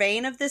similar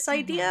vein of this Mhm.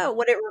 idea,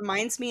 what it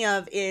reminds me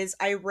of is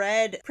I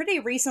read pretty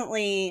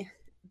recently,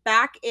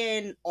 back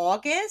in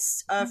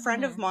August, a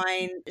friend of Mhm.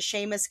 mine,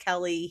 Seamus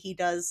Kelly, he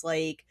does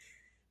like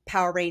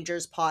Power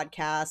Rangers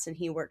podcast and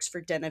he works for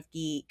Den of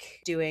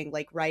Geek doing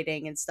like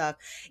writing and stuff.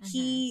 Mhm.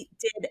 He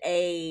did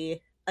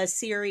a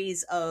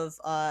series of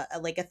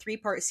like a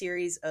three-part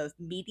series of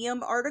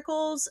Medium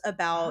articles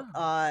about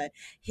Oh.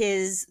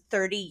 his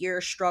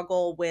 30-year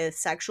struggle with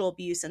sexual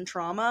abuse and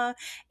trauma,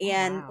 Oh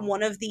and wow.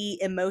 one of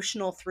the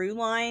emotional through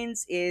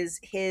lines is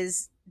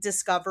his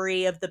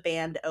discovery of the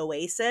band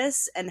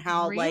Oasis and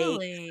how like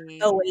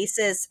Really?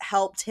 Oasis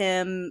helped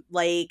him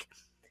like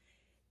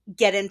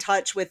get in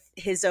touch with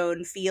his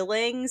own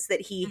feelings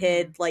that he Mhm.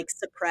 had like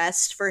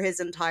suppressed for his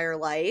entire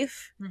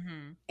life.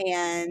 Mhm.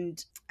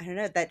 And I don't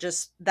know, that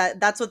just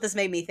that's what this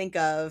made me think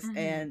of, Mhm.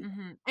 and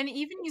Mhm. And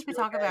even you it's could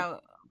really talk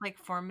about like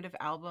formative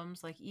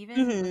albums like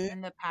even good.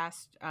 within the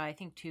past I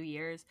think 2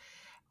 years.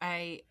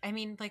 I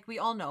mean like we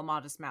all know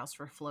Modest Mouse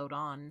for Float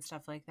On and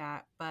stuff like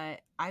that,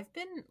 but I've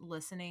been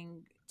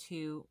listening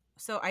to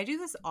so I do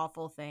this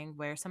awful thing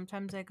where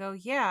sometimes I go,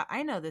 "Yeah,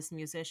 I know this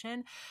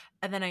musician."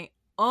 And then I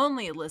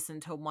only listen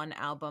to one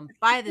album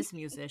by this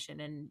musician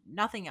and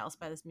nothing else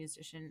by this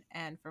musician.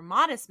 And for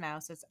Modest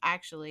Mouse, it's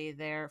actually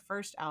their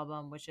first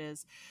album, which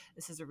is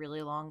This Is a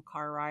Really Long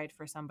Car Ride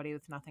for Somebody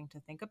with Nothing to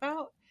Think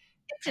About.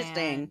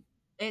 And Interesting.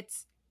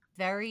 it's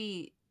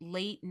very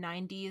late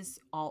 90s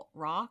alt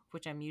rock,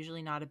 which I'm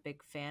usually not a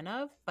big fan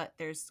of, but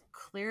there's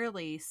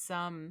clearly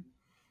some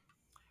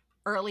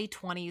early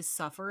 20s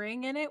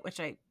suffering in it, which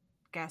I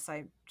guess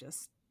I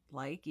just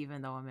like,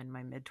 even though I'm in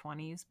my mid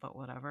 20s, but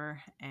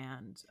whatever.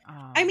 And,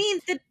 I mean,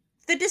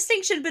 the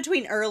distinction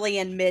between early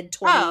and mid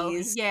oh,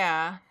 20s.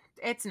 yeah.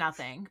 It's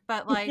nothing.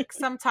 But like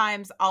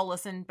sometimes I'll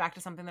listen back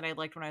to something that I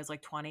liked when I was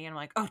like 20 and I'm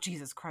like, oh,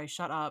 Jesus Christ,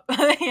 shut up.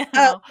 you Oh,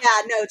 know?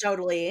 yeah, no,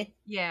 totally.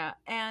 Yeah,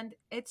 and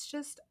it's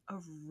just a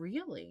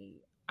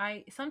really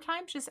I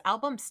sometimes just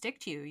albums stick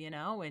to you, you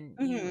know, and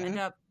you end Mhm.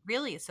 up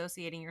really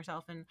associating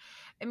yourself and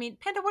I mean,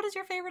 Panda, what is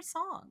your favorite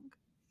song?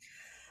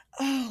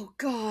 Oh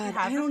Do you God,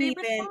 I have a don't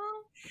favorite even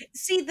song?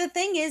 see. The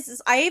thing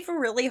is I have a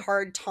really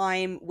hard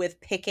time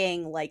with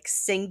picking like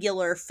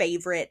singular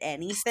favorite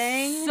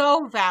anything.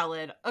 So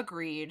valid.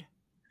 Agreed.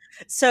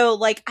 So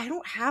like I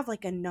don't have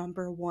like a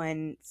number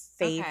one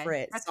Okay,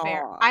 favorite that's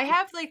fair. song. I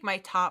have like my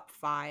top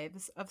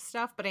fives of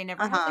stuff, but I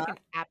never have Uh-huh. like an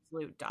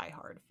absolute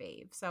diehard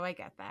fave. So I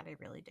get that. I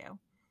really do.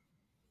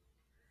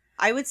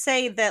 I would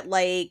say that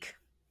like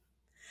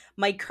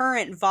my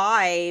current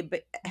vibe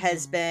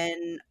has Mm-hmm.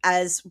 been,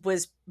 as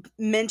was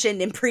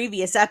mentioned in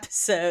previous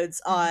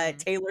episodes,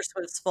 Mm-hmm. Taylor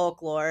Swift's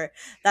Folklore.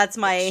 That's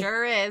It my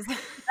sure is.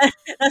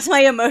 that's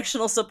my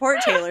emotional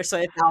support Taylor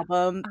Swift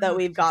album that Oh,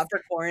 we've got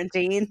for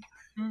quarantine.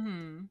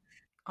 mm-hmm.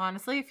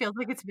 Honestly, it feels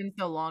like it's been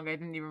so long. I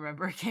didn't even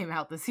remember it came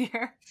out this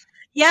year.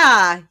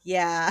 Yeah,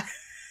 yeah.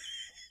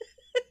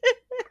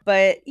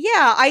 But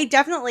yeah, I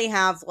definitely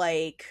have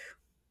like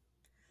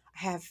I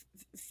have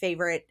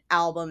favorite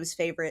albums,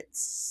 favorite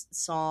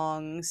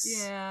songs,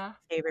 Yeah.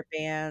 favorite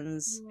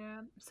bands,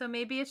 Yeah. So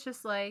maybe it's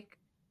just like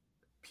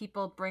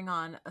people bring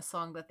on a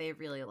song that they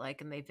really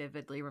like and they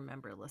vividly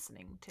remember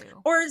listening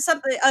to. or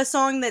something, a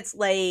song that's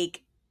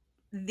like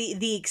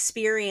the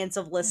experience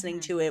of listening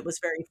Hmm. to it was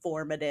very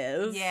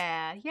formative.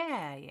 Yeah,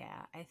 yeah,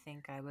 yeah. I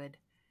think I would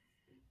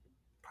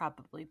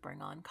probably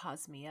bring on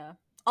Cosmia.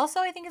 Also,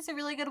 I think it's a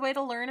really good way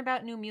to learn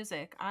about new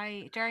music.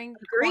 I during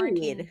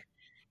quarantine, Agreed.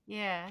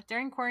 yeah,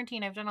 during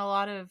quarantine, I've done a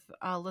lot of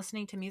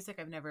listening to music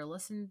I've never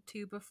listened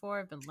to before.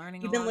 I've been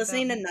learning You've a been lot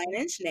about listening to music. Nine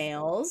Inch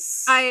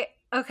Nails. I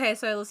okay,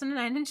 so I listened to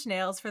Nine Inch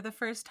Nails for the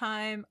first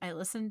time. I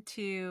listened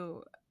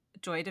to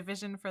Joy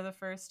Division for the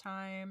first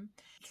time.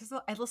 Because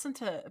I listened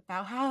to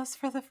Bauhaus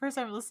for the first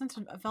time. I listened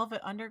to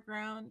Velvet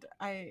Underground.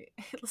 I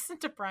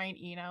listened to Brian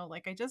Eno.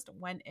 Like I just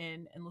went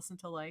in and listened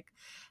to like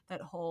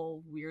that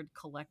whole weird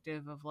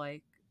collective of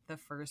like the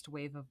first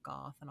wave of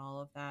goth and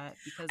all of that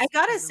I because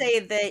gotta I've been say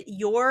that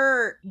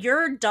your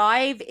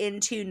dive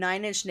into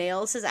Nine Inch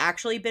Nails has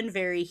actually been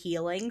very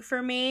healing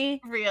for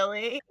me.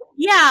 really.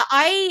 Yeah,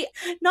 I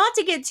not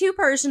to get too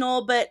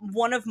personal, but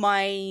one of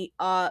my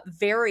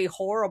very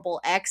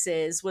horrible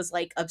exes was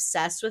like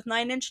obsessed with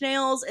Nine Inch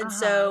Nails, and Uh-huh.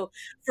 so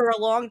for a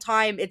long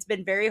time it's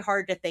been very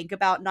hard to think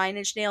about Nine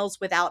Inch Nails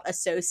without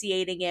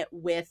associating it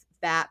with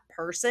that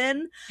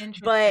person.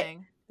 But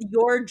Interesting.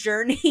 your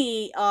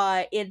journey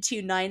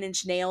into Nine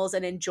Inch Nails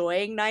and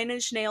enjoying Nine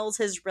Inch Nails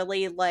has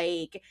really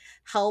like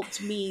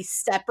helped me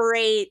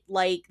separate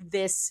like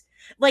this,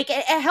 like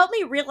it helped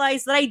me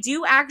realize that I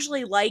do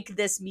actually like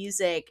this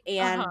music,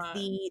 and Uh-huh.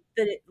 the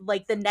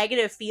like the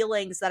negative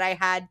feelings that I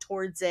had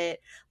towards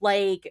it,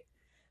 like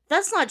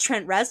that's not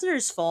Trent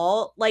Reznor's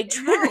fault. Like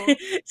No.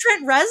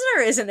 Trent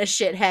Reznor isn't a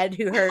shithead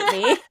who hurt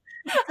me.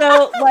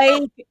 So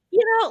like,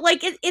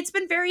 like it's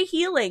been very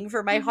healing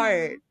for my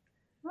heart. Mhm.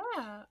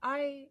 Yeah,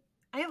 I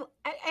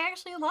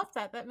actually love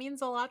that. That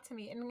means a lot to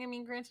me. And I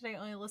mean, granted, I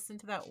only listened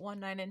to that one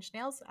Nine Inch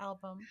Nails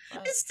album,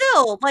 but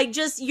Still, like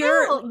just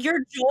still, your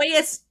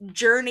joyous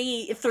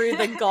journey through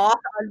the goth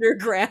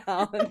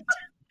underground.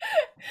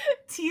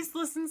 Tease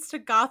listens to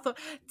goth.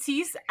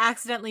 Tease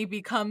accidentally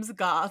becomes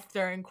goth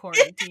during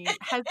quarantine.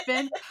 Has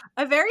been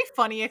a very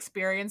funny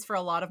experience for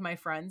a lot of my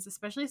friends,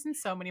 especially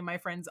since so many of my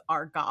friends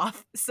are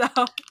goth. So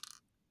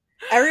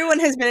Everyone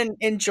has been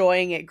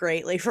enjoying it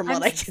greatly from I'm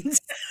what I s- can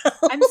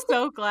tell. I'm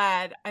so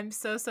glad. I'm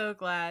so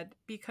glad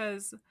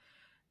because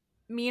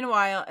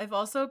meanwhile, I've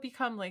also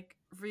become like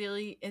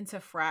really into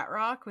frat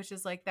rock, which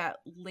is like that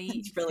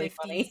late It's really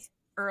funny. 50s,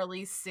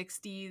 early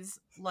 60s.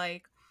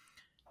 Like,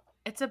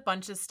 it's a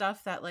bunch of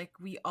stuff that like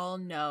we all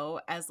know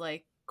as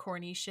like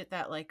corny shit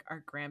that like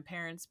our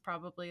grandparents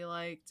probably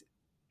liked.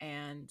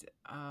 And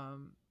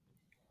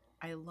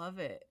I love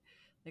it.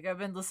 Like, I've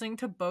been listening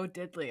to Bo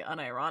Diddley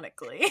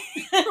unironically.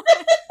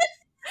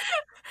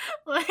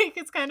 Like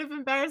it's kind of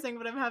embarrassing,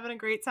 but I'm having a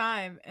great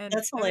time. And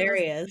That's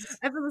hilarious.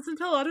 I've been listening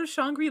to a lot of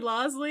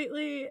Shangri-Las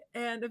lately,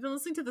 and I've been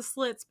listening to the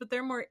Slits, but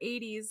they're more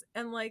 80s,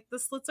 and like the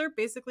Slits are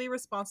basically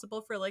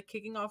responsible for like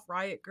kicking off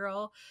Riot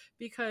Girl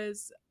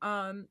because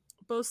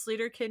both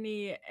Sleater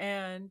Kinney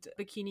and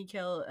Bikini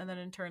Kill, and then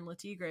in turn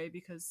Latigre,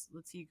 because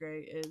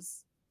Latigre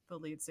is the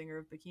lead singer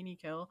of Bikini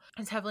Kill,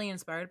 is heavily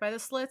inspired by the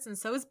Slits, and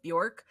so is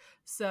Bjork.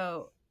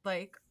 So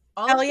like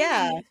all Hell of these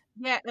yeah.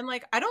 yeah, and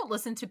like I don't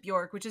listen to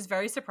Bjork, which is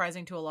very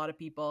surprising to a lot of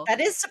people.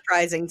 That is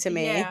surprising to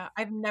me. Yeah,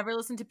 I've never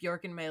listened to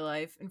Bjork in my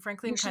life, and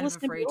frankly, You I'm should kind of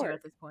listen to afraid to Bjork.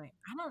 at this point.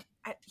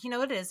 You know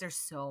what it is? There's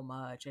so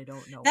much. I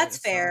don't know where That's to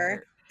fair.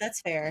 start.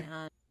 That's fair.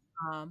 And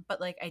but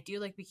like I do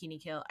like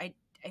Bikini Kill. I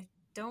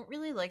don't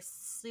really like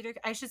Sleater.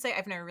 I should say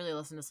I've never really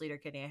listened to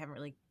Sleater Kinney. I haven't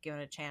really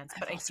given it a chance, I've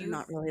but I also do.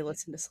 not really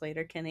listened to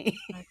Slater Kinney.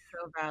 That's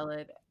so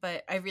valid.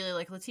 But I really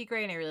like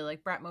Latigre, and I really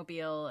like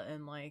Bratmobile,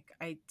 and like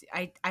I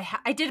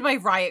did my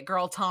Riot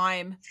Girl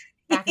time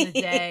back in the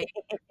day.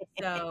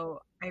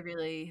 So I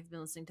really have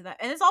been listening to that.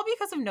 And it's all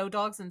because of No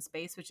Dogs in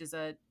Space, which is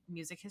a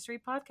music history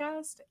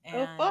podcast.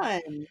 Oh, And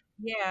fun.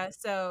 yeah,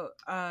 so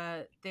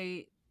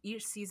they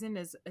each season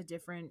is a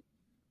different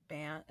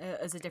band,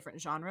 as a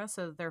different genre.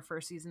 So their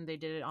first season they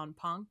did it on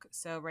punk.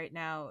 So right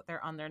now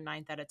they're on their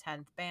 9th out of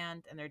 10th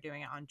band, and they're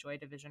doing it on Joy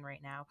Division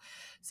right now.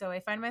 So I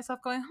find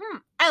myself going,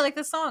 I like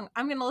this song.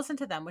 I'm gonna listen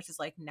to them, which is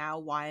like now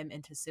why I'm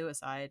into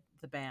Suicide,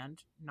 the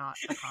band, not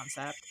the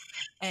concept.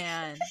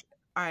 And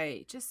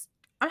I'm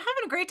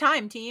having a great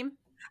time, team.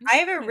 I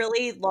have a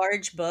really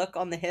large book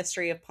on the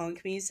history of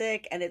punk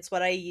music, and it's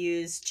what I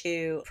use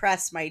to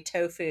press my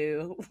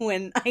tofu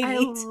when I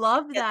need to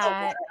love get the water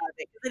that.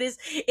 out of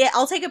it.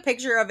 I'll take a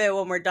picture of it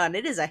when we're done.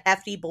 It is a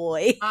hefty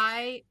boy.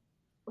 I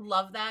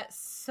love that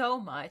so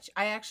much.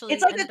 I actually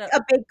It's like ended up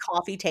a big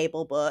coffee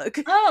table book.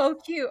 Oh,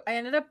 cute. I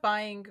ended up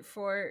buying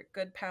for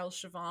good pal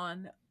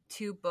Siobhan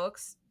 2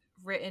 books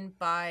written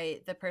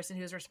by the person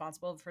who's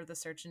responsible for the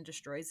Search and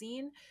Destroy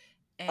zine.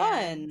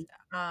 And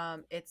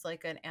it's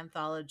like an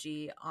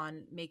anthology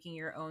on making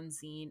your own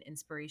zine,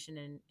 inspiration,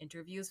 and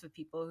interviews with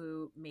people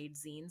who made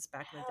zines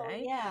back in the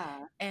day.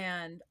 Yeah.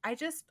 And I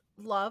just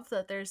love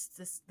that there's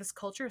this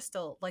culture is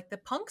still, like, the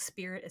punk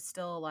spirit is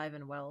still alive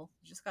and well.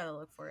 You just gotta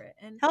look for it.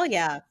 And Hell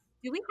yeah.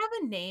 do we have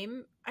a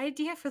name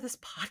idea for this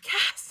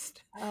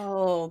podcast?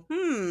 Oh,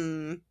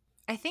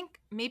 I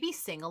think maybe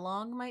sing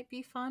along might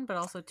be fun, but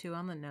also too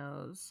on the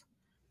nose.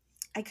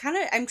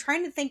 I'm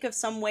trying to think of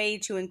some way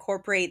to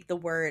incorporate the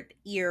word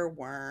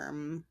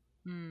earworm.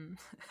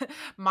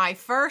 My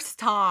first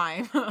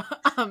time a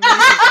music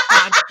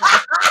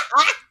podcast.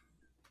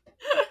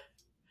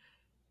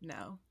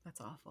 No, that's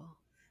awful.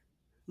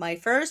 My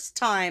first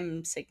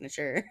time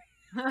signature.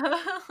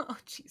 Oh,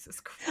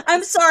 Jesus Christ.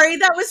 I'm sorry,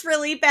 that was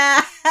really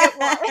bad. It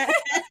was.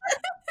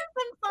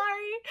 I'm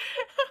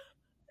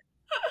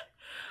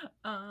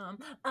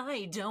sorry.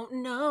 I don't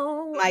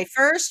know. My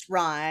first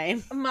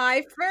rhyme.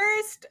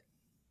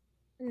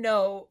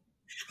 No.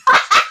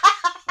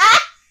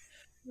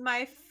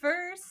 My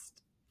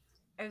first,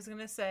 I was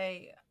gonna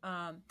say,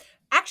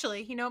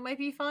 actually, you know what might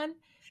be fun?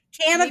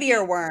 Can of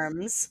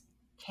earworms.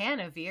 Can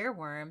of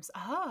earworms.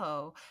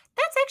 Oh,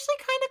 that's actually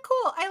kind of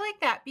cool. I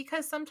like that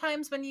because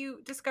sometimes when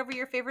you discover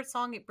your favorite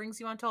song, it brings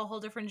you onto a whole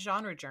different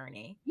genre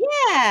journey.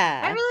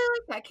 Yeah. I really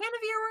like that. Can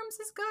of earworms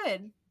is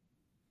good.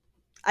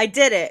 I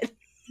did it.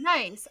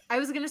 Nice. I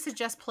was going to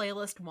suggest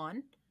playlist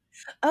 1.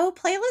 Oh,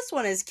 playlist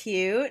 1 is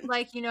cute.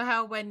 Like, you know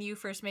how when you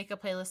first make a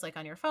playlist, like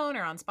on your phone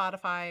or on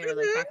Spotify or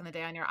like back in the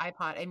day on your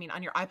iPod, I mean,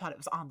 on your iPod, it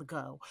was on the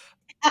go.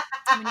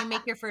 When you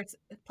make your first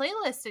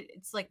playlist,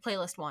 it's like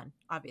playlist 1,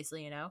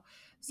 obviously, you know?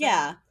 So,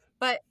 yeah.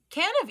 But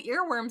Can of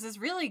Earworms is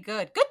really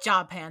good. Good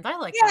job, Pand. I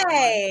like that one.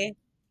 Yay!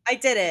 I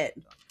did it.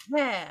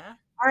 Yeah.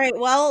 All right,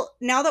 well,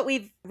 now that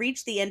we've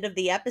reached the end of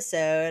the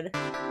episode,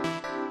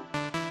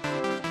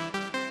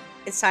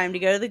 it's time to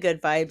go to the Good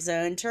Vibe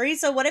Zone.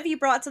 Teresa, what have you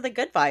brought to the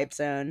Good Vibe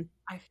Zone?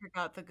 I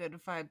forgot the Good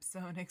Vibe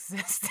Zone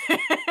existed.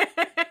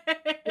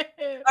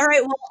 All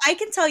right, well, I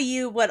can tell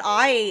you what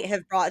I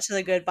have brought to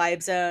the Good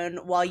Vibe Zone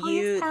while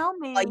you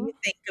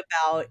think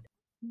about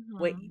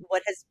what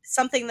has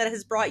something that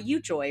has brought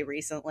you joy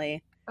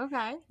recently.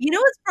 Okay. You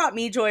know what's brought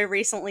me joy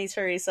recently,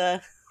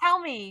 Teresa? Tell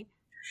me.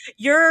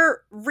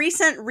 Your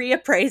recent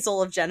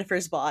reappraisal of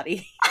Jennifer's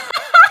Body.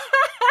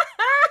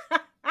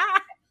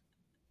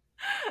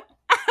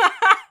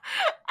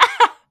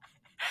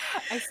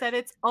 I said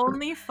it's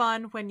only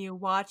fun when you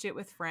watch it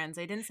with friends.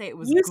 I didn't say it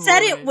was You good.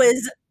 said it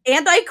was,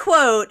 and I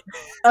quote,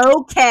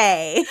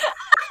 okay.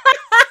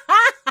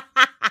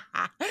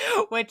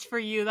 Which for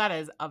you, that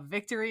is a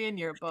victory in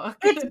your book.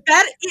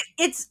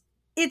 It's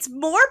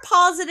more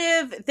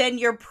positive than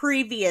your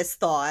previous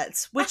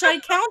thoughts, which I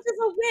count as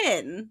a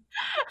win.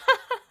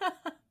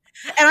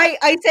 And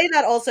I say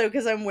that also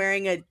because I'm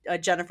wearing a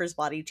Jennifer's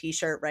Body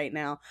t-shirt right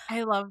now.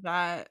 I love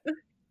that.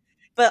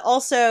 But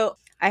also,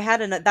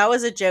 that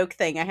was a joke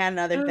thing. I had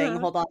another thing.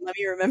 Hold on, let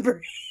me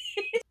remember.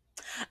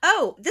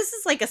 Oh, this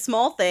is like a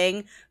small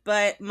thing,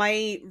 but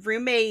my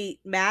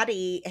roommate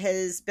Maddie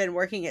has been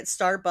working at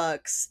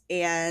Starbucks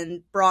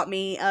and brought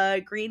me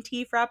a green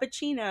tea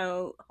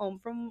frappuccino home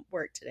from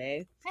work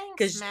today.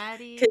 Thanks,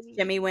 Maddie. Because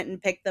Jimmy went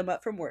and picked them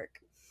up from work.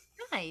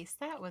 Nice.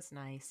 That was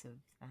nice of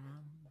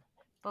them.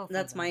 Both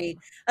that's of them.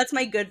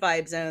 my Good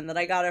Vibe Zone, that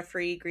I got a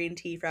free green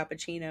tea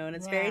frappuccino and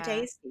it's very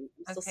tasty.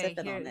 I'm still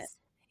sipping on it.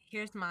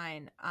 Here's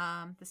mine.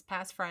 This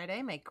past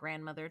Friday, my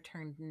grandmother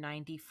turned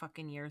 90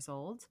 fucking years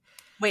old.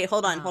 Wait,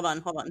 hold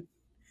on.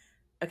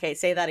 Okay,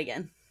 say that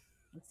again.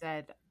 I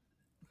said,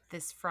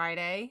 this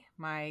Friday,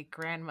 my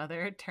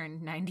grandmother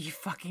turned 90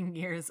 fucking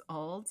years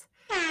old.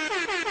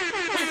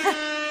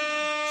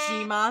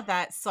 Shima,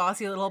 that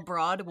saucy little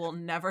broad, will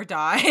never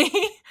die.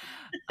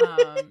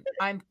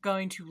 I'm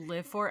going to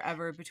live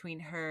forever between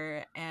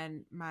her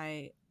and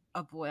my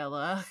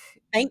abuela.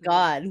 Thank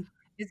God.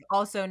 Is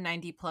also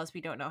 90 plus. We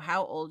don't know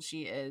how old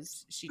she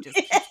is. She just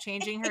keeps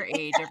changing her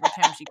age every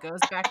time she goes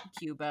back to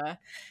Cuba.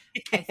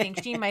 I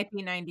think she might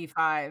be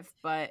 95,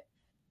 but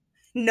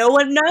no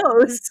one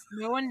knows.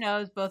 No one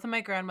knows. Both of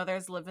my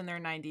grandmothers live in their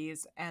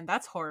 90s, and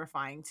that's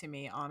horrifying to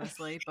me,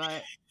 honestly,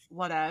 but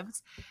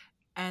whatevs.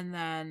 And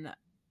then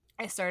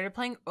I started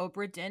playing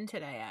Obra Dinn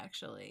today,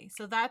 actually.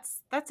 So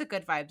that's a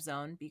good vibe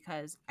zone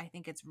because I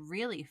think it's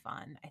really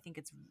fun. I think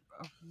it's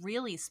a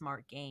really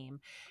smart game,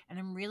 and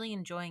I'm really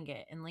enjoying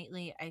it. And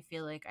lately, I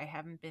feel like I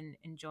haven't been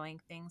enjoying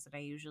things that I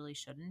usually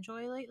should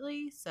enjoy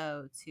lately.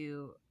 So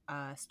to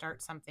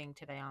start something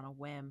today on a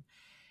whim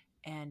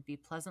and be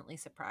pleasantly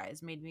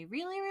surprised made me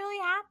really, really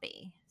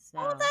happy.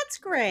 Oh, So that's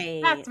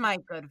great. that's my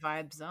good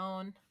vibe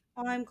zone.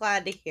 Oh, I'm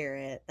glad to hear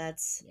it.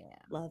 That's Yeah.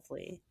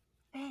 lovely.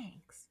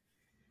 Thanks.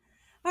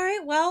 All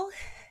right, well,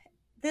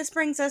 this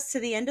brings us to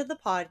the end of the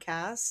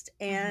podcast.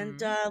 And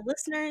Mm-hmm.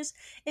 listeners,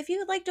 if you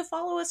would like to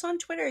follow us on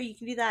Twitter, you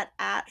can do that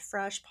at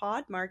Fresh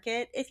Pod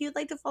Market. If you'd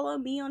like to follow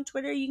me on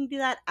Twitter, you can do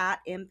that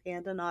at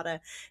Impandanata.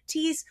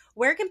 Tease,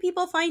 where can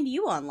people find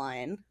you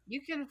online?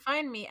 You can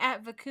find me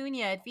at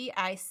Vicunad,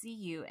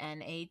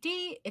 Vicunad.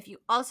 If you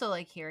also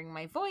like hearing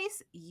my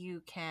voice,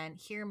 you can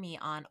hear me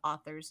on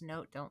Author's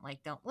Note, Don't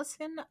Like, Don't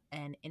Listen,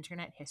 an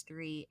internet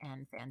history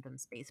and fandom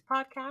space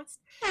podcast.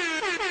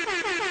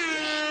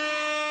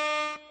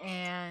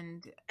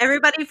 And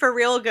everybody, for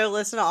real, go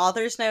listen to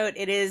Author's Note.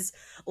 It is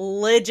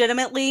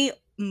legitimately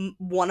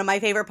one of my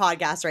favorite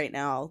podcasts right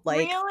now.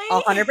 Like, really?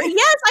 100%.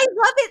 Yes, I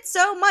love it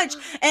so much.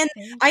 And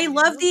Thank I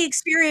love you. the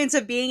experience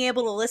of being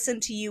able to listen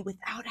to you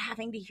without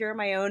having to hear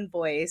my own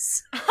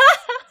voice.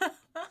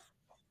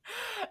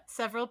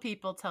 Several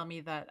people tell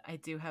me that I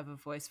do have a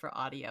voice for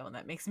audio, and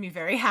that makes me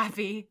very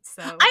happy.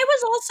 So I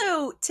was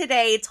also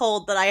today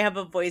told that I have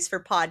a voice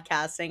for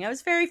podcasting. I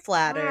was very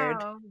flattered.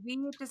 wow, we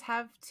just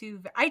have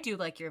two. I do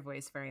like your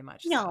voice very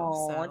much.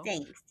 No, So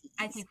thanks.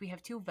 I think we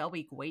have two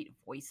very great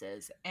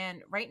voices.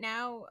 And right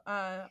now,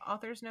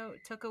 Author's Note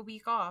took a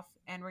week off,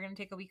 and we're going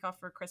to take a week off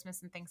for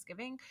Christmas and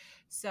Thanksgiving.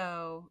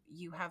 So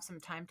you have some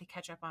time to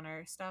catch up on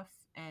our stuff.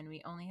 And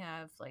we only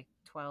have like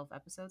 12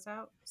 episodes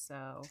out.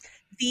 So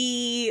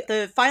the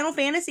Final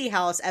Fantasy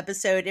House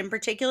episode in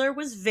particular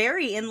was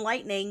very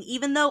enlightening,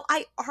 even though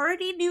I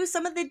already knew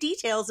some of the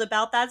details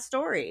about that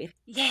story.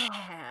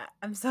 yeah,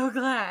 I'm so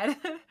glad.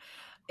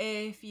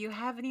 If you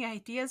have any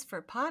ideas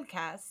for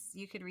podcasts,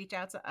 you could reach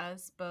out to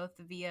us both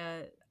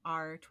via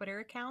our Twitter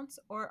accounts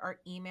or our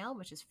email,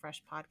 which is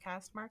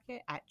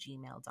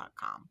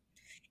freshpodcastmarket@gmail.com.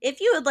 If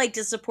you would like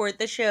to support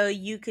the show,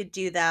 you could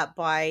do that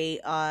by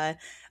our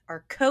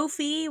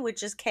Ko-fi,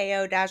 which is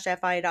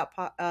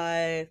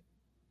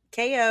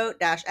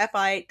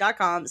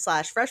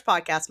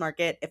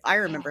ko-fi.com/freshpodcastmarket, if I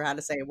remember how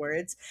to say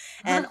words.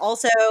 And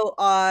also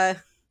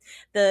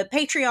the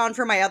Patreon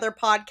for my other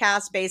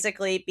podcast,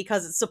 basically,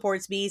 because it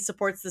supports me,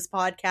 supports this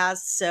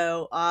podcast.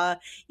 So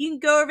you can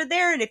go over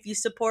there, and if you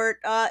support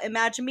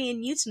Imagine Me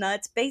and Utah,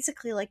 it's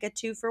basically like a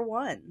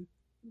 2-for-1.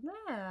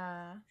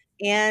 Yeah.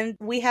 And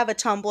we have a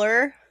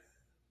Tumblr.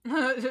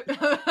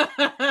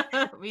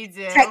 We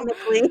do.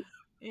 Technically.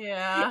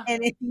 Yeah.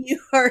 And if you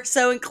are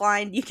so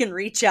inclined, you can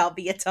reach out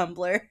via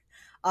Tumblr.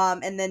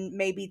 And then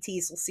maybe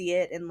Tease will see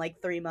it in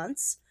like 3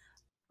 months.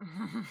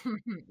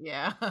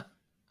 Yeah.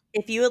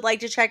 If you would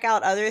like to check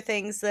out other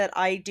things that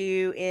I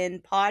do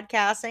in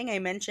podcasting, I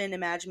mentioned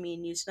Imagine Me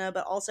and Yusna,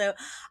 but also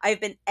I've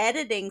been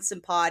editing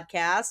some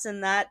podcasts,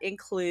 and that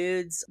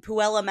includes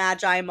Puella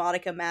Magi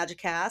Modica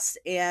Magicast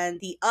and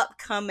the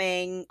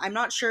upcoming, I'm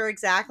not sure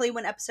exactly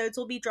when episodes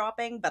will be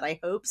dropping, but I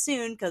hope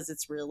soon because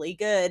it's really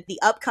good, the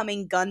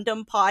upcoming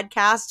Gundam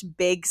podcast,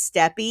 Big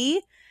Steppy.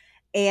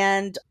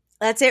 And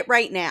that's it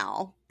right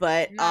now.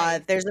 But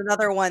Nice. there's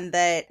another one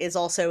that is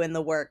also in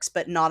the works,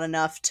 but not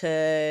enough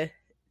to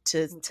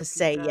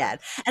say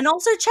yet. And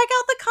also check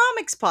out the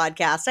comics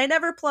podcast. I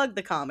never plug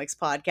the comics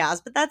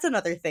podcast, but that's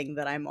another thing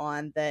that I'm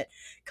on that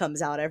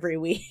comes out every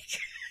week.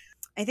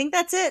 I think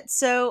that's it.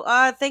 So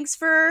thanks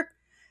for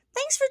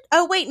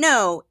oh wait,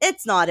 no,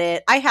 it's not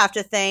it. I have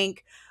to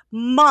thank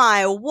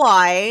my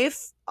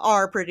wife,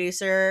 our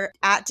producer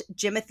at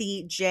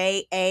Jimothy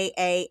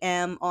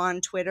JAAM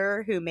on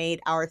Twitter, who made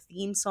our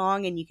theme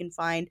song, and you can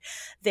find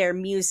their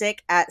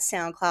music at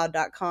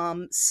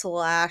soundcloud.com/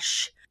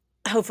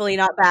 hopefully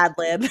not bad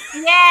lib.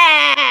 Yeah.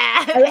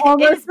 I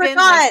almost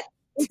forgot.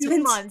 It's been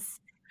 2 months.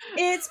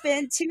 It's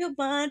been 2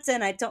 months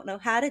and I don't know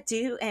how to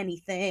do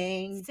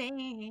anything.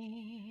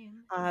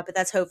 Same. But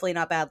that's hopefully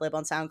not bad lib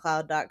on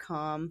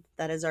soundcloud.com.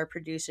 That is our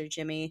producer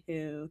Jimmy,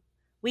 who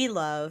we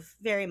love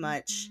very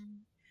much.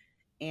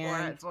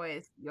 And Borat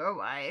voice, your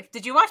wife.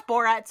 Did you watch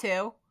Borat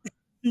too?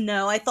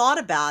 No, I thought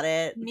about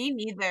it. Me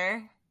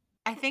neither.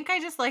 I think I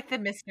just like the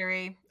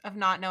mystery of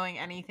not knowing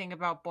anything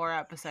about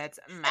Borat besides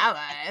my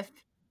life.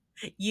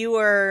 You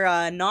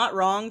were not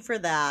wrong for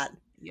that.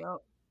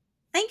 Yep.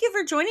 Thank you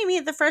for joining me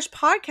at the Fresh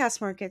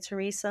Podcast Market,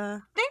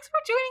 Teresa. Thanks for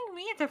joining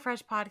me at the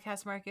Fresh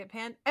Podcast Market,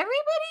 Pan.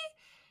 Everybody,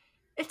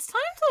 it's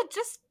time to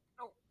just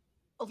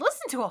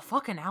listen to a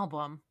fucking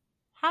album.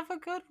 Have a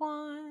good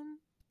one.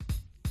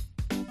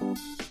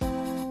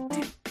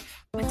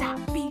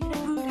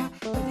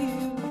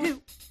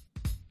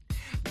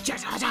 Ja,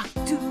 ja, ja.